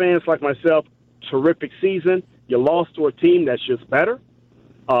White Sox fans like myself, terrific season. You lost to a team that's just better.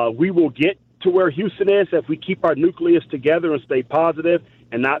 We will get to where Houston is if we keep our nucleus together and stay positive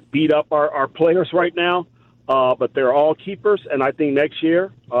and not beat up our players right now. But they're all keepers, and I think next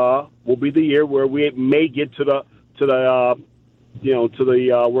year will be the year where we may get to the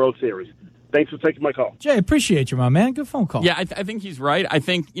World Series. Thanks for taking my call. Jay, appreciate you, my man. Good phone call. Yeah, I think he's right. I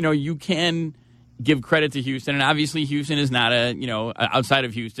think, you can give credit to Houston, and obviously Houston is not outside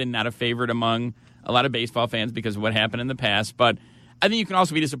of Houston, not a favorite among a lot of baseball fans because of what happened in the past. But I think you can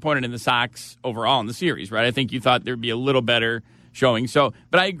also be disappointed in the Sox overall in the series, right? I think you thought there'd be a little better showing.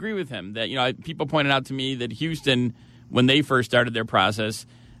 But I agree with him that, people pointed out to me that Houston, when they first started their process,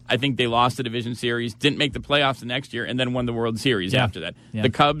 I think they lost the division series, didn't make the playoffs the next year, and then won the World Series after that. Yeah. The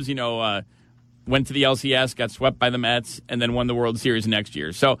Cubs, went to the LCS, got swept by the Mets, and then won the World Series next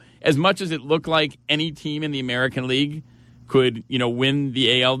year. So as much as it looked like any team in the American League could, win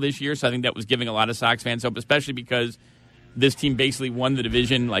the AL this year, so I think that was giving a lot of Sox fans hope, especially because this team basically won the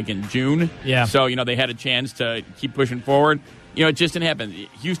division like in June. Yeah. So, they had a chance to keep pushing forward. It just didn't happen.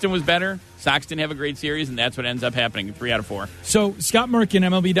 Houston was better. Sox didn't have a great series, and that's what ends up happening, 3 out of 4. So Scott Merkin,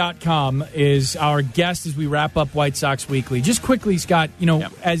 MLB.com, is our guest as we wrap up White Sox Weekly. Just quickly, Scott,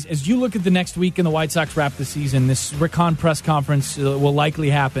 as you look at the next week and the White Sox wrap the season, this Rick Hahn press conference will likely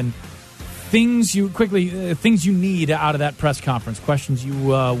happen. Things you need out of that press conference, questions you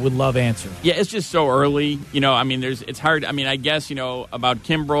would love answered. Yeah, it's just so early. It's hard. I guess, about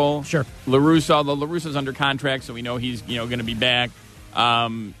Kimbrel. Sure. La Russa, although La Russa's under contract, so we know he's, going to be back.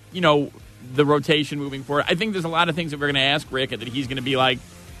 The rotation moving forward. I think there's a lot of things that we're going to ask Rick that he's going to be like,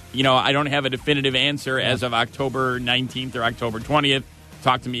 I don't have a definitive answer as of October 19th or October 20th.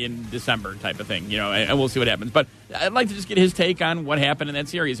 Talk to me in December type of thing, and we'll see what happens. But I'd like to just get his take on what happened in that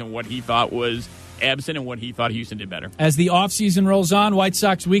series and what he thought was absent and what he thought Houston did better. As the offseason rolls on, White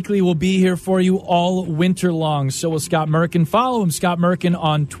Sox Weekly will be here for you all winter long. So will Scott Merkin. Follow him, Scott Merkin,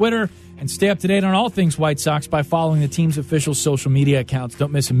 on Twitter, and stay up to date on all things White Sox by following the team's official social media accounts.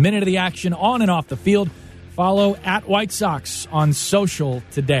 Don't miss a minute of the action on and off the field. Follow @White Sox on social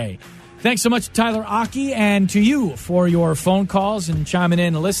today. Thanks so much to Tyler Aki and to you for your phone calls and chiming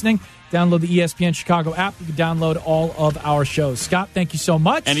in and listening. Download the ESPN Chicago app. You can download all of our shows. Scott, thank you so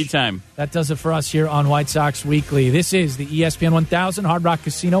much. Anytime. That does it for us here on White Sox Weekly. This is the ESPN 1000 Hard Rock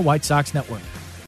Casino White Sox Network.